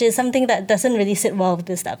 which is something that doesn't really sit well with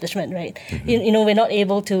the establishment, right? We're not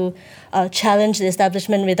able to challenge the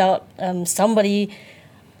establishment without somebody,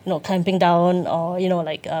 clamping down or,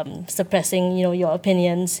 suppressing, your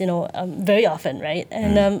opinions, very often, right?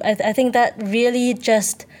 And I think that really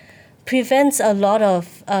just prevents a lot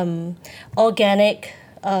of organic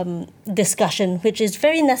discussion, which is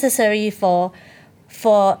very necessary for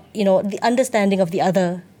the understanding of the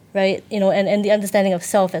other, right? And the understanding of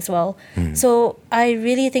self as well. So I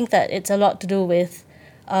really think that it's a lot to do with,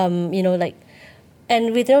 and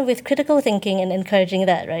with critical thinking and encouraging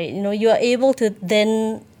that, right? You are able to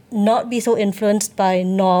then not be so influenced by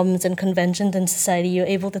norms and conventions in society. You're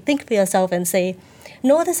able to think for yourself and say,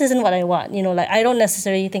 no, this isn't what I want. I don't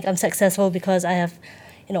necessarily think I'm successful because I have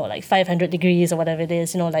 500 degrees or whatever it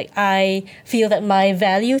is, I feel that my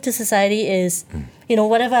value to society is,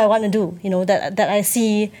 whatever I want to do, that I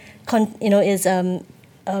see, is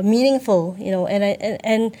meaningful,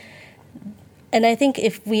 and I think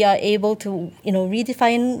if we are able to,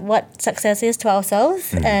 redefine what success is to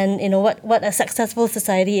ourselves and, what a successful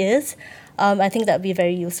society is, I think that would be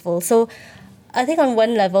very useful. So I think on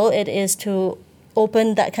one level it is to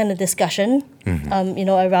open that kind of discussion,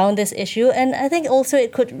 around this issue. And I think also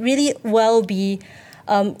it could really well be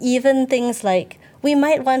even things like we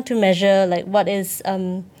might want to measure like what is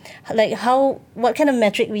what kind of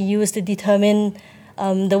metric we use to determine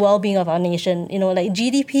the well-being of our nation. Like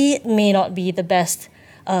GDP may not be the best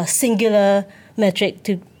singular metric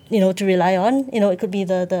to rely on. It could be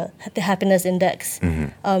the happiness index.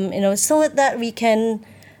 So that we can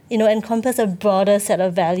encompass a broader set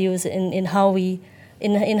of values in how we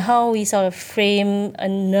sort of frame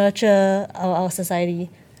and nurture our society.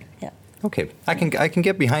 Yeah. Okay, I can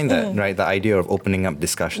get behind that, right? The idea of opening up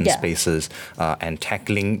discussion spaces and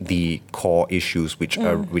tackling the core issues which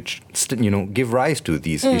give rise to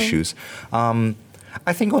these issues.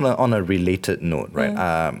 I think on a related note, right?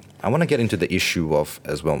 I want to get into the issue of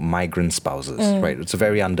as well migrant spouses, right? It's a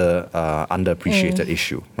very underappreciated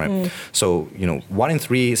issue, right? So 1 in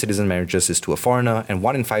 3 citizen marriages is to a foreigner, and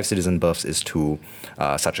 1 in 5 citizen births is to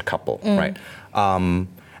such a couple, right?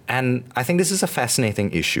 And I think this is a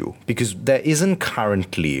fascinating issue because there isn't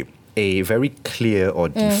currently a very clear or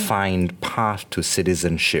defined path to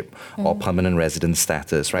citizenship or permanent resident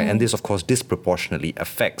status, right? And this, of course, disproportionately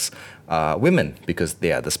affects women because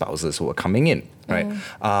they are the spouses who are coming in, right?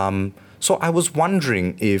 So I was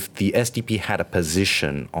wondering if the SDP had a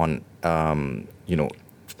position on,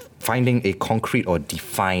 finding a concrete or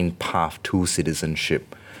defined path to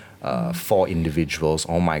citizenship for individuals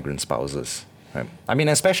or migrant spouses. Right? I mean,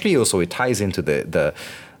 especially also it ties into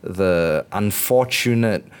the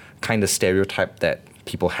unfortunate kind of stereotype that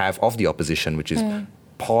people have of the opposition, which is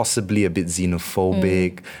possibly a bit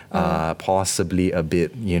xenophobic, possibly a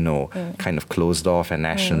bit, kind of closed off and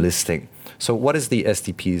nationalistic. So what is the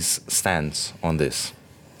SDP's stance on this?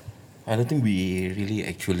 I don't think we really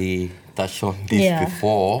actually touched on this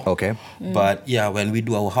before. Okay. But when we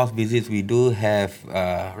do our house visits, we do have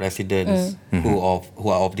residents who are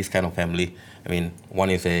of this kind of family. I mean,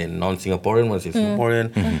 one is a non-Singaporean, one is a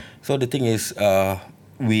Singaporean. So the thing is,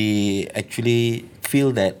 we actually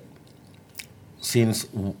feel that since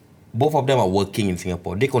both of them are working in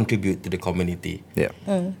Singapore, they contribute to the community. Yeah.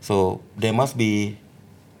 So there must be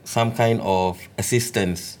some kind of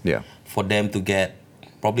assistance for them to get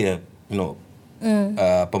probably a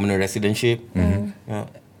permanent residentship.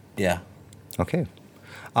 Okay.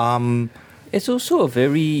 It's also a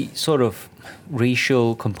very sort of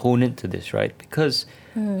racial component to this, right? Because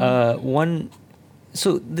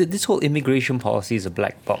this whole immigration policy is a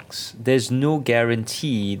black box. There's no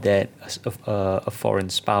guarantee that a foreign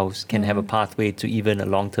spouse can have a pathway to even a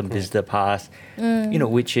long-term visitor pass,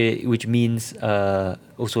 which means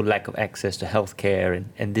also lack of access to healthcare,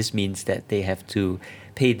 and this means that they have to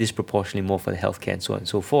pay disproportionately more for the healthcare and so on and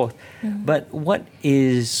so forth. But what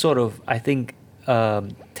is sort of, I think,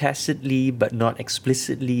 tacitly but not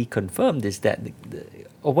explicitly confirmed is that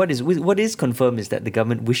what is confirmed is that the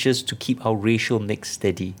government wishes to keep our racial mix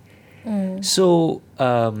steady. So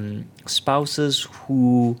spouses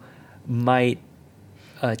who might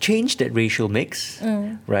change that racial mix,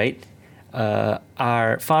 right,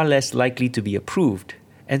 are far less likely to be approved.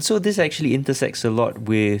 And so this actually intersects a lot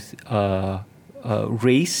with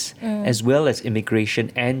race as well as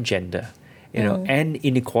immigration and gender. And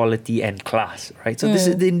inequality and class, right? So this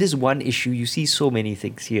is, in this one issue, you see so many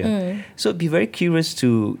things here. So be very curious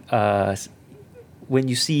to when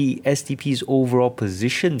you see SDP's overall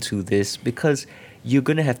position to this, because you're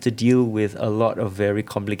going to have to deal with a lot of very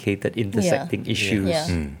complicated intersecting issues.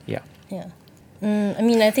 I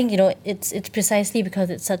mean, I think it's precisely because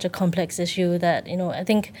it's such a complex issue that I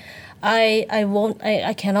think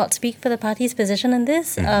I cannot speak for the party's position on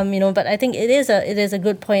this. But I think it is a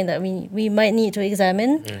good point that we might need to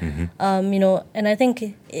examine. And I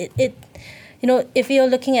think it if you're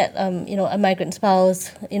looking at a migrant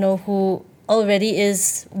spouse who already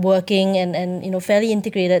is working and fairly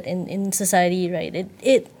integrated in society, right?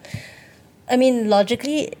 I mean,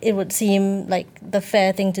 logically it would seem like the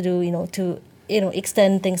fair thing to do, to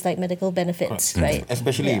extend things like medical benefits, right?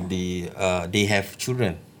 Especially if they have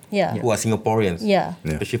children who are Singaporeans.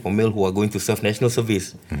 Especially for male who are going to serve national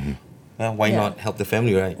service. Why not help the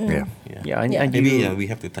family, right? And maybe we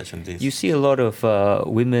have to touch on this. You see a lot of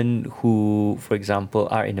women who, for example,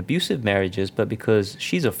 are in abusive marriages, but because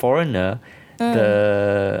she's a foreigner,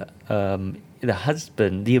 the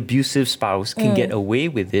husband, the abusive spouse, can get away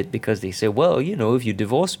with it because they say, well, if you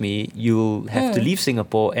divorce me, you'll have to leave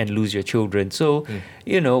Singapore and lose your children. So,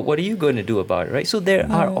 what are you going to do about it, right? So there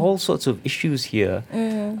are all sorts of issues here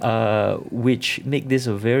which make this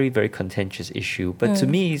a very, very contentious issue. But to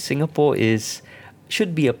me, Singapore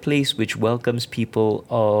should be a place which welcomes people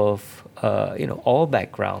of all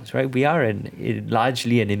backgrounds, right? We are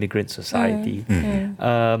largely an immigrant society,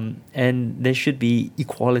 and there should be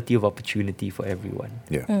equality of opportunity for everyone.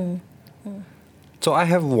 So I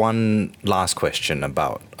have one last question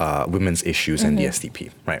about women's issues and the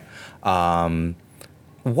SDP, right?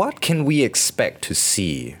 What can we expect to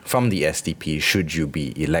see from the SDP should you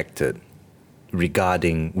be elected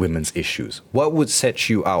regarding women's issues? What would set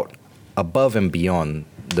you out above and beyond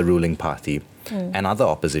the ruling party and other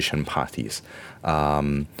opposition parties?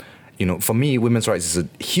 For me, women's rights is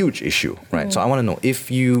a huge issue, right? So I want to know,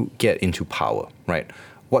 if you get into power, right,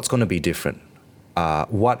 what's going to be different?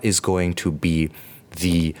 What is going to be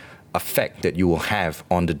the effect that you will have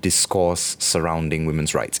on the discourse surrounding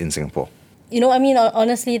women's rights in Singapore? I mean,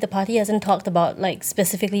 honestly, the party hasn't talked about like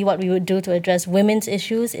specifically what we would do to address women's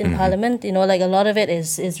issues in Parliament. Like a lot of it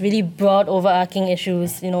is really broad, overarching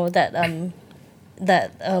issues.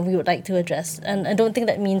 That we would like to address, and I don't think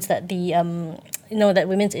that means that that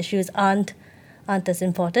women's issues aren't as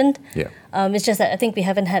important. Yeah. It's just that I think we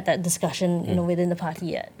haven't had that discussion, within the party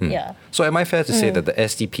yet. Yeah. So am I fair to say that the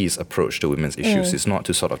SDP's approach to women's issues is not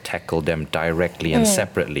to sort of tackle them directly and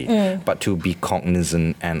separately, but to be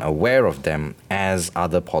cognizant and aware of them as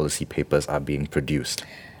other policy papers are being produced?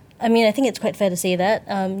 I mean, I think it's quite fair to say that.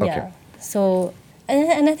 Yeah. So,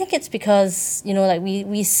 and I think it's because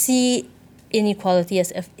we see inequality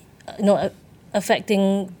as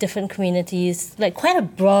affecting different communities, like quite a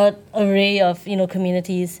broad array of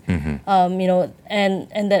communities, and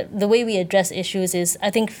that the way we address issues is, I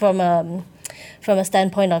think, from a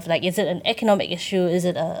standpoint of like, is it an economic issue, is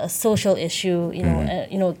it a social issue,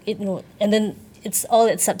 and then it's all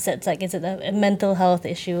its subsets, like, is it a mental health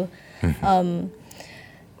issue, and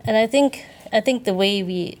I think the way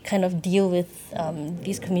we kind of deal with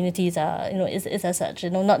these communities are is as such,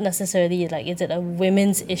 not necessarily like, is it a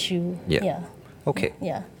women's issue? Yeah. Okay.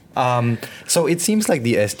 Yeah. So it seems like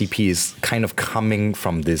the SDP is kind of coming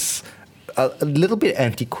from this a little bit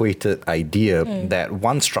antiquated idea that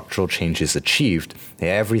once structural change is achieved,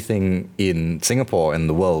 everything in Singapore and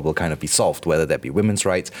the world will kind of be solved, whether that be women's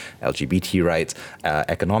rights, LGBT rights,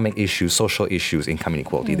 economic issues, social issues, income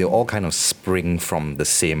inequality. They all kind of spring from the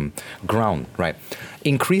same ground, right?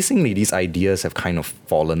 Increasingly, these ideas have kind of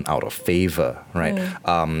fallen out of favor, right?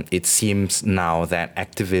 It seems now that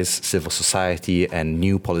activists, civil society, and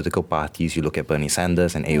new political parties, you look at Bernie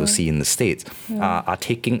Sanders and AOC in the States, are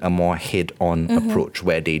taking a more head-on approach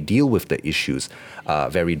where they deal with the issues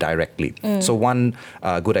very directly. So one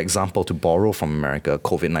good example to borrow from America,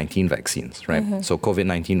 COVID-19 vaccines, right? So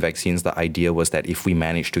COVID-19 vaccines, the idea was that if we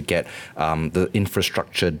managed to get the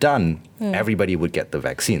infrastructure done, everybody would get the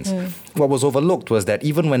vaccines. What was overlooked was that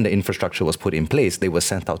even when the infrastructure was put in place, they were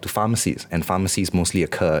sent out to pharmacies, and pharmacies mostly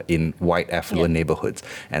occur in white affluent neighborhoods.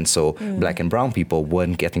 And so black and brown people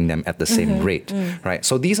weren't getting them at the same rate, right?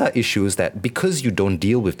 So these are issues that because you don't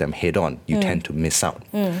deal with them head on, you tend to miss out.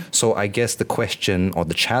 So I guess the question or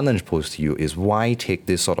the challenge posed to you is, why take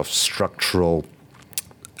this sort of structural,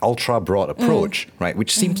 ultra broad approach, right?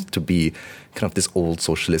 Which seems to be kind of this old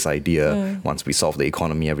socialist idea, once we solve the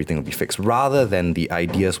economy, everything will be fixed, rather than the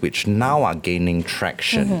ideas which now are gaining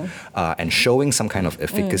traction and showing some kind of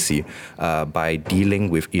efficacy by dealing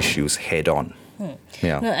with issues head on.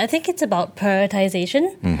 Yeah. No, I think it's about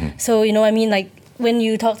prioritization. So, I mean, like, when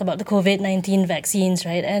you talked about the COVID-19 vaccines,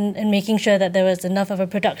 right, and making sure that there was enough of a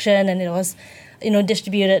production and it was,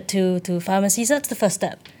 distributed to pharmacies, that's the first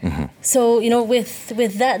step. So,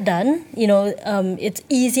 with that done, it's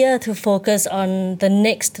easier to focus on the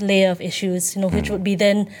next layer of issues, which would be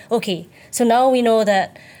then, okay, so now we know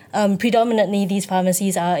that predominantly these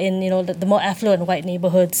pharmacies are in, the more affluent white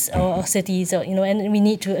neighborhoods or cities, and we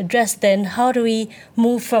need to address then how do we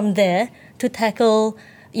move from there to tackle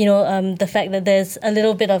the fact that there's a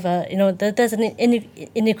little bit of a, there's an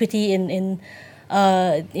inequity in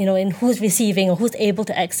who's receiving or who's able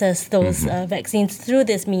to access those vaccines through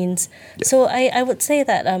this means. Yeah. So I would say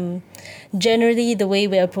that generally the way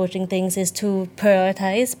we're approaching things is to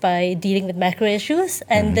prioritize by dealing with macro issues,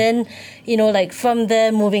 and then, from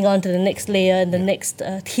there moving on to the next layer and the next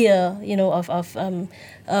tier,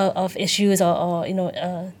 of issues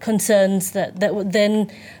or concerns that would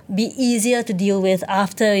then be easier to deal with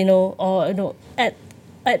after,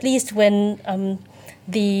 at least when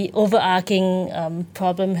the overarching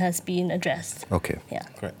problem has been addressed. Okay. Yeah.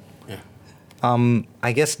 Correct. Yeah.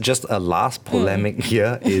 I guess just a last polemic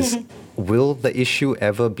here is, will the issue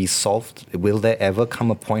ever be solved? Will there ever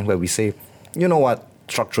come a point where we say, you know what,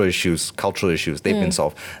 structural issues, cultural issues, they've been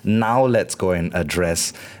solved. Now let's go and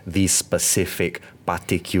address these specific,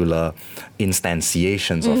 particular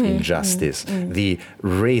instantiations of injustice. The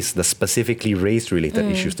race, the specifically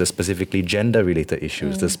race-related issues, the specifically gender-related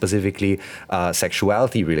issues, the specifically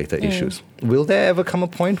sexuality-related issues. Will there ever come a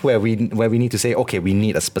point where we need to say, okay, we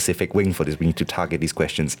need a specific wing for this, we need to target these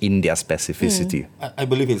questions in their specificity? I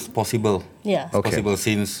believe it's possible. Yeah. It's possible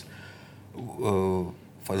since, for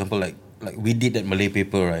example, like we did that Malay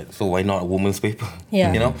paper, right? So why not a women's paper?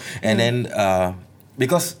 Yeah. And then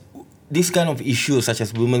because this kind of issue, such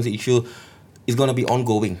as women's issue, is going to be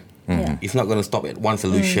ongoing. It's not going to stop at one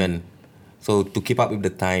solution. So to keep up with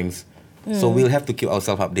the times, so we'll have to keep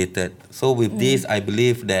ourselves updated. So with this, I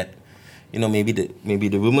believe that maybe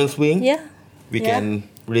the women's wing, we can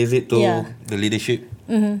raise it to the leadership.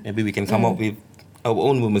 Maybe we can come up with our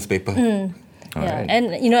own women's paper. Yeah, Alright.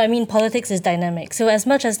 and I mean, politics is dynamic. So as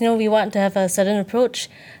much as we want to have a certain approach,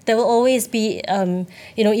 there will always be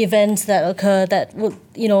events that occur that will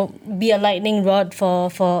be a lightning rod for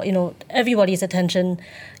everybody's attention,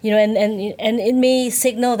 and it may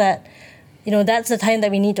signal that that's the time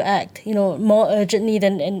that we need to act, more urgently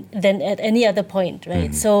than at any other point,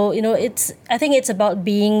 right? So I think it's about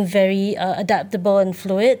being very adaptable and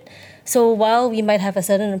fluid. So while we might have a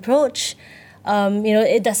certain approach,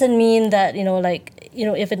 it doesn't mean that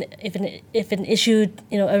if an issue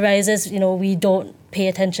arises, we don't pay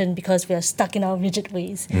attention because we are stuck in our rigid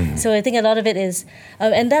ways. So I think a lot of it is,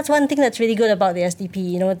 and that's one thing that's really good about the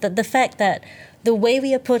SDP. The fact that the way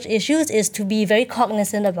we approach issues is to be very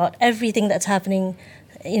cognizant about everything that's happening,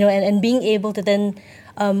 and being able to then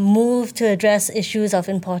move to address issues of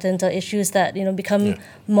importance or issues that become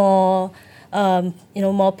more.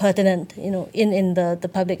 More pertinent, in the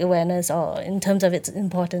public awareness or in terms of its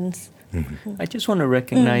importance. I just want to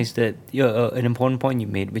recognize that an important point you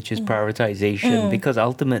made, which is prioritization, because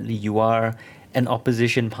ultimately you are an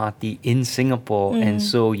opposition party in Singapore, and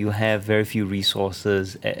so you have very few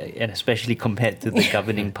resources, and especially compared to the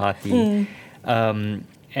governing party. And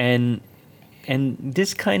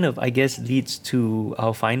this kind of, I guess, leads to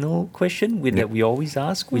our final question that we always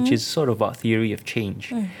ask, which is sort of about theory of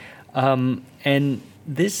change. And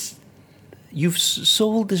this, you've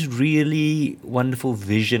sold this really wonderful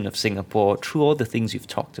vision of Singapore through all the things you've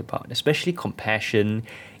talked about, especially compassion,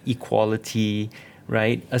 equality,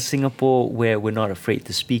 right? A Singapore where we're not afraid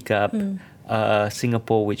to speak up,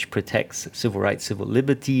 Singapore which protects civil rights, civil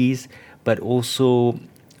liberties, but also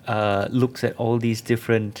looks at all these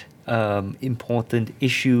different important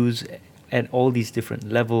issues at all these different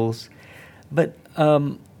levels. But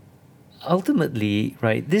ultimately,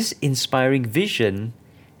 right, this inspiring vision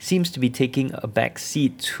seems to be taking a back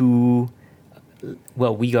seat to,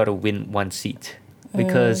 well, we got to win one seat,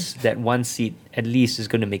 because that one seat at least is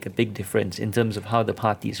going to make a big difference in terms of how the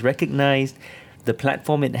party is recognized, the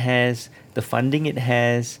platform it has, the funding it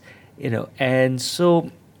has, and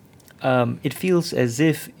so it feels as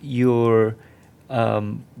if you're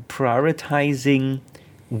prioritizing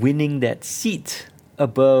winning that seat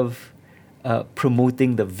above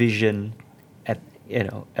promoting the vision at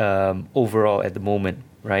overall at the moment,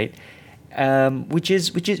 right?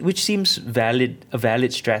 Which seems a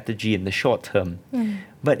valid strategy in the short term,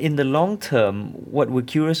 but in the long term, what we're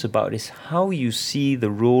curious about is how you see the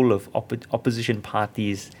role of opposition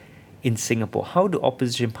parties in Singapore. How do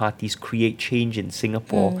opposition parties create change in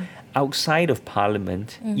Singapore outside of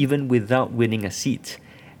Parliament, even without winning a seat,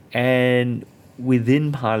 and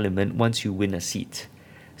within Parliament once you win a seat?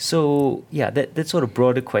 So that's sort of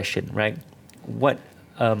broader question, right?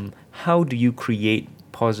 How do you create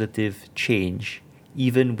positive change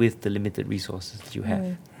even with the limited resources that you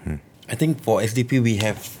have? I think for SDP we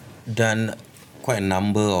have done quite a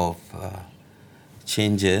number of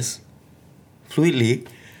changes fluidly,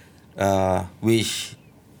 which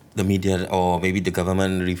the media or maybe the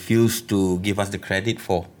government refused to give us the credit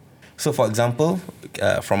for. So for example,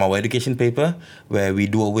 from our education paper, where we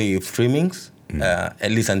do away with streamings,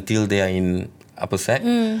 at least until they are in upper sec,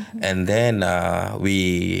 and then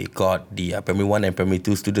we got the primary 1 and primary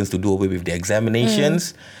 2 students to do away with the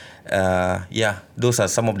examinations. Those are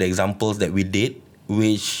some of the examples that we did,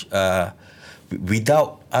 which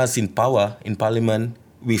without us in power in Parliament,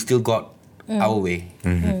 we still got our way.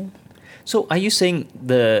 So are you saying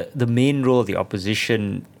the main role of the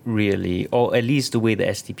opposition really, or at least the way the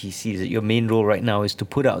SDP sees it, your main role right now is to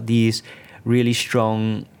put out these really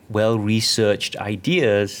strong, well-researched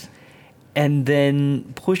ideas and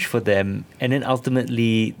then push for them, and then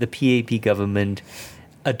ultimately the PAP government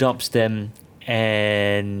adopts them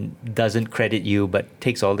and doesn't credit you but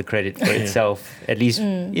takes all the credit for itself, at least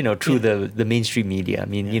through the mainstream media. I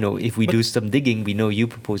mean, if we do some digging, we know you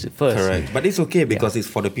propose it first. Correct. But it's okay because it's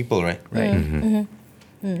for the people, right? Right.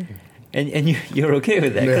 And you're okay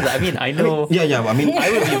with that? Because I know. I mean,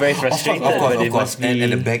 I would be very frustrated. Of course. And at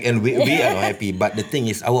the back end, we are not happy. But the thing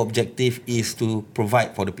is, our objective is to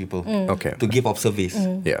provide for the people. Okay. To give of service.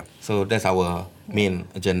 Yeah. So that's our main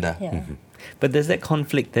agenda. Yeah. But there's that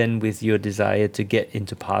conflict then with your desire to get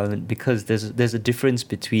into Parliament, because there's a difference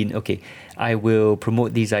between, okay, I will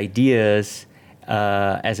promote these ideas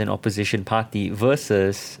as an opposition party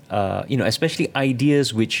versus, especially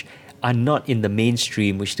ideas which are not in the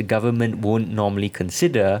mainstream, which the government won't normally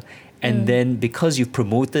consider, and then because you've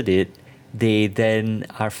promoted it, they then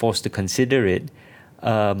are forced to consider it,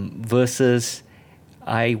 versus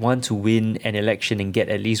I want to win an election and get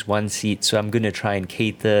at least one seat, so I'm going to try and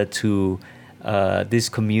cater to this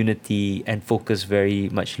community and focus very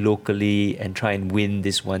much locally and try and win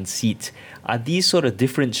this one seat. Are these sort of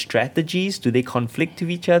different strategies? Do they conflict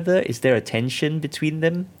with each other? Is there a tension between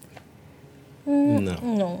them? No.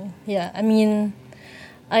 No, yeah. I mean,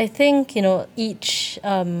 I think each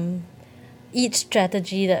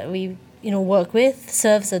strategy that we work with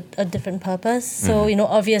serves a different purpose. So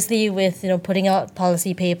obviously with putting out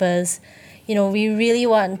policy papers, we really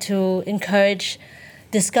want to encourage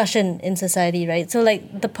discussion in society, right? So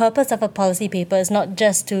like the purpose of a policy paper is not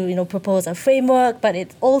just to propose a framework, but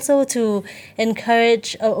it's also to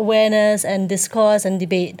encourage awareness and discourse and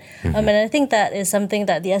debate. And I think that is something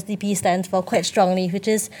that the SDP stands for quite strongly, which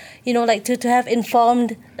is like to have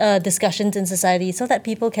informed discussions in society so that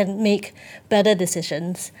people can make better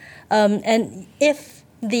decisions. And if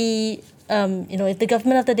the if the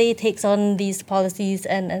government of the day takes on these policies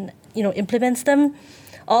and implements them,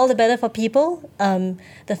 all the better for people.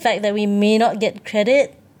 The fact that we may not get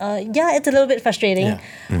credit, it's a little bit frustrating.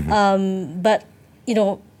 Yeah. But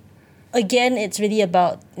again, it's really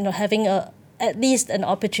about having at least an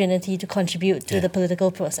opportunity to contribute to the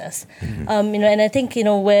political process. And I think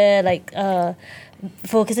where like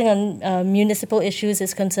focusing on municipal issues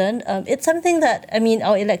is concerned, it's something that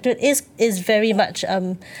our electorate is very much.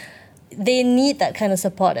 They need that kind of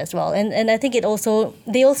support as well, and I think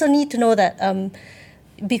they also need to know that.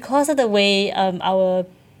 Because of the way our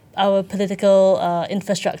political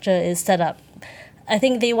infrastructure is set up, I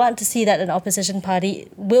think they want to see that an opposition party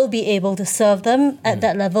will be able to serve them at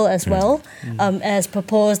that level as well, as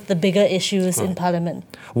propose the bigger issues in Parliament.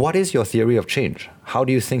 What is your theory of change? How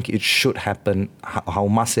do you think it should happen? How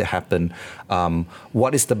must it happen?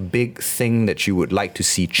 What is the big thing that you would like to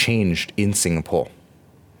see changed in Singapore?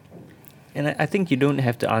 And I think you don't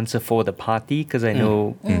have to answer for the party, because I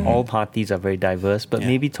know all parties are very diverse, but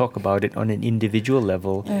maybe talk about it on an individual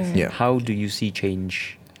level. Yeah. How do you see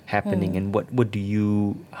change happening, and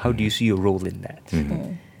how do you see your role in that?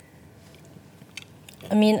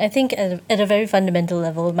 I think at a very fundamental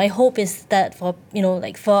level, my hope is that for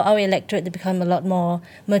our electorate to become a lot more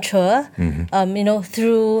mature,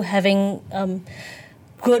 through having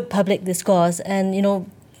good public discourse and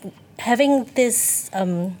having this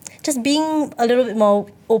just being a little bit more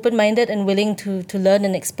open-minded and willing to learn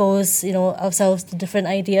and expose ourselves to different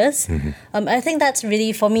ideas. I think that's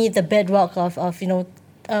really for me the bedrock of for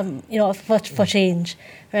change,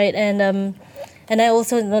 right? And I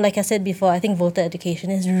also like I said before, I think voter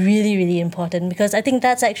education is really, really important, because I think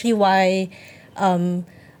that's actually why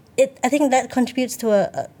I think that contributes to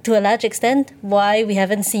a large extent why we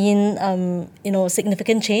haven't seen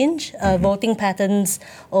significant change. Voting patterns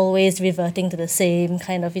always reverting to the same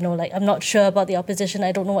kind of like, I'm not sure about the opposition,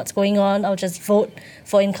 I don't know what's going on, I'll just vote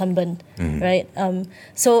for incumbent, right?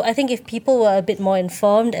 So I think if people were a bit more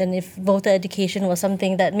informed, and if voter education was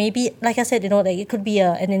something that maybe, like I said, like it could be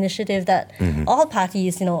an initiative that all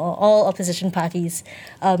parties, or all opposition parties,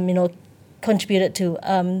 contributed to,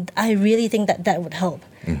 I really think that would help.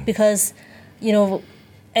 Because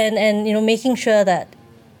and making sure that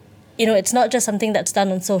it's not just something that's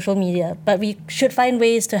done on social media, but we should find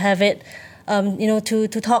ways to have it to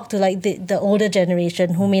talk to like the older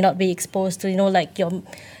generation who may not be exposed to like your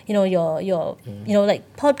like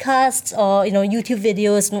podcasts or YouTube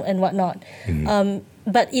videos and whatnot.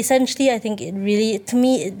 But essentially I think it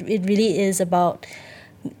really is about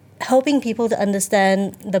helping people to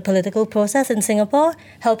understand the political process in Singapore,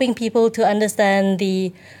 helping people to understand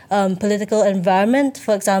the political environment.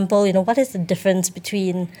 For example, what is the difference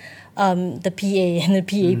between the PA and the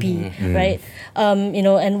PAP, right?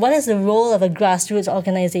 And what is the role of a grassroots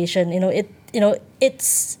organization?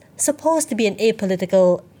 It's supposed to be an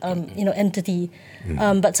apolitical, entity,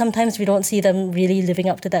 but sometimes we don't see them really living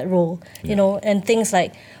up to that role. And things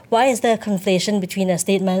like, why is there a conflation between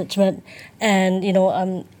estate management and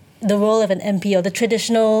the role of an MP, or the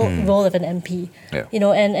traditional role of an MP,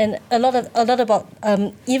 and a lot about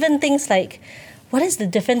even things like, what is the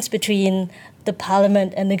difference between the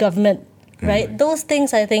parliament and the government, right? Those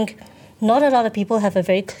things I think not a lot of people have a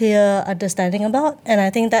very clear understanding about, and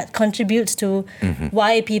I think that contributes to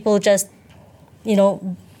why people just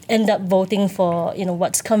end up voting for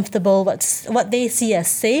what's comfortable, what they see as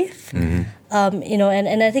safe, and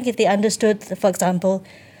I think if they understood, for example,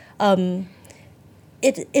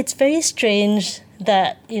 It's very strange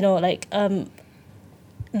that the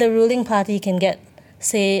ruling party can get,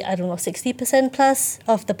 say, 60% plus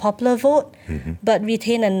of the popular vote, but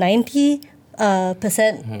retain a 90%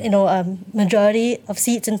 majority of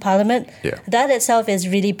seats in Parliament. Yeah. That itself is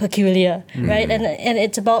really peculiar, right? And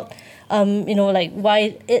it's about like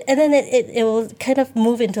why, and then it will kind of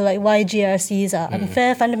move into like why GRCs are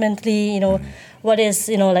unfair fundamentally, what is,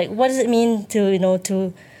 like what does it mean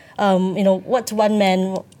to, what's one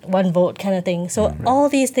man, one vote kind of thing. So all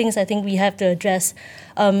these things I think we have to address.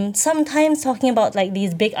 Sometimes talking about like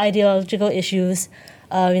these big ideological issues,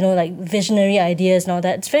 like visionary ideas and all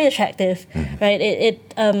that, it's very attractive, right? It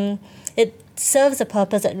serves a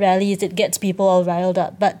purpose at rallies, it gets people all riled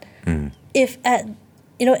up. But if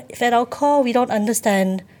at our core we don't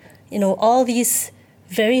understand, all these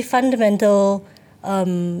very fundamental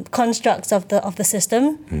constructs of the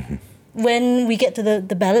system, when we get to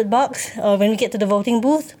the ballot box or when we get to the voting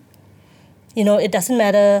booth, it doesn't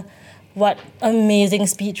matter what amazing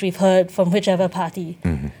speech we've heard from whichever party.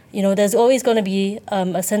 There's always going to be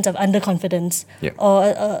a sense of underconfidence or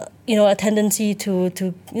a tendency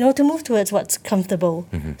to move towards what's comfortable.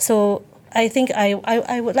 So I think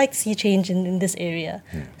I would like to see change in this area.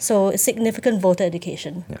 So significant voter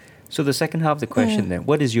education. So the second half of the question then,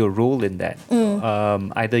 what is your role in that?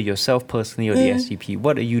 Either yourself personally or the SDP,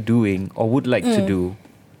 what are you doing or would like to do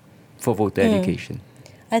for voter education?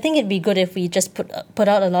 I think it'd be good if we just put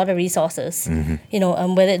out a lot of resources,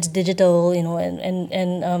 whether it's digital,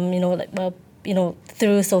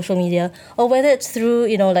 through social media, or whether it's through,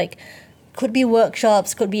 could be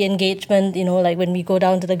workshops, could be engagement, like when we go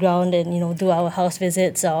down to the ground and, do our house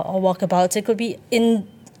visits or walkabouts. It could be in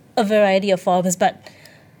a variety of forms, but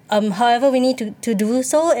however we need to do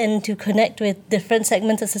so and to connect with different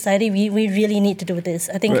segments of society, we really need to do this.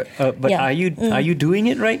 I think. But are you doing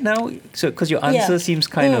it right now? So because your answer seems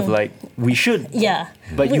kind of like we should. Yeah.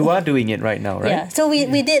 But you are doing it right now, right? Yeah. So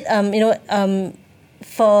we did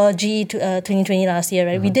for GE 2020 last year,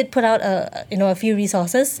 right? We did put out a few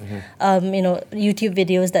resources, YouTube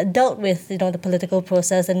videos that dealt with the political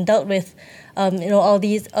process and dealt with all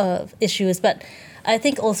these issues, but I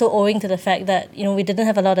think also owing to the fact that we didn't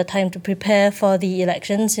have a lot of time to prepare for the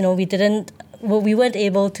elections. We weren't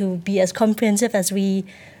able to be as comprehensive as we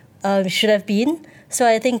should have been. So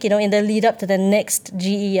I think in the lead up to the next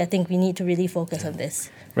GE, I think we need to really focus on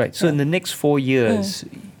this. Right. So in the next 4 years,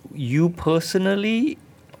 you personally,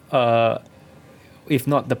 if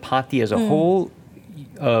not the party as a whole,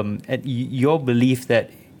 you believe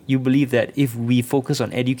that if we focus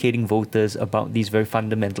on educating voters about these very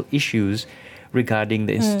fundamental issues regarding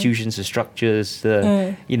the institutions, the structures,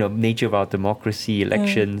 the nature of our democracy,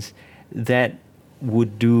 elections, that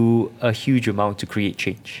would do a huge amount to create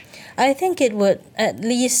change. I think it would at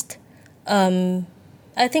least,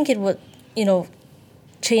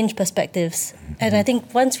 change perspectives. And I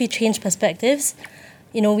think once we change perspectives,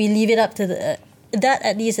 we leave it up to that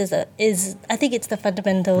at least is I think it's the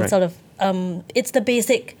fundamental sort of, it's the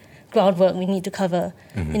basic groundwork we need to cover,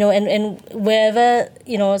 and wherever,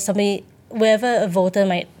 wherever a voter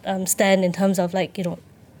might stand in terms of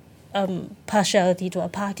partiality to a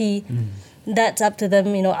party, that's up to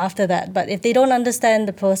them, after that. But if they don't understand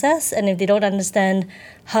the process and if they don't understand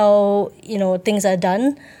how, things are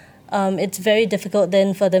done, it's very difficult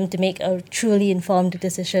then for them to make a truly informed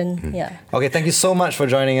decision. Okay, thank you so much for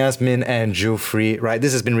joining us, Min and Jufri. Right,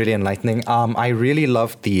 this has been really enlightening. I really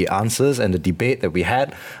loved the answers and the debate that we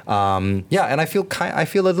had. And I feel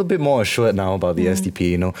a little bit more assured now about the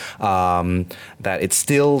SDP. That it's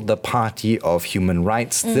still the party of human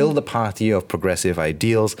rights, still the party of progressive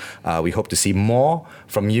ideals. We hope to see more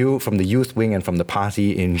from you, from the youth wing, and from the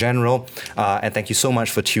party in general. And thank you so much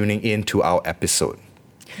for tuning in to our episode.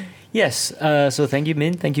 Yes, so thank you,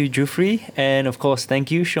 Min, thank you, Jufri, and of course, thank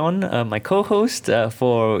you, Sean, my co-host,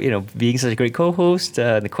 for being such a great co-host,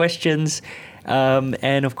 the questions,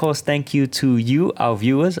 and of course, thank you to you, our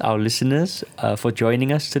viewers, our listeners, for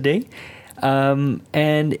joining us today.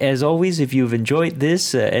 And as always, if you've enjoyed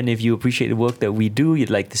this and if you appreciate the work that we do, you'd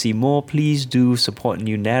like to see more, please do support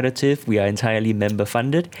New Narrative. We are entirely member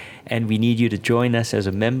funded, and we need you to join us as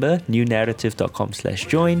a member,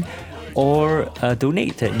 newnarrative.com/join. or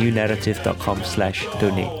donate at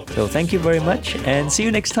newnarrative.com/donate. So thank you very much and see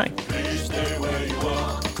you next time.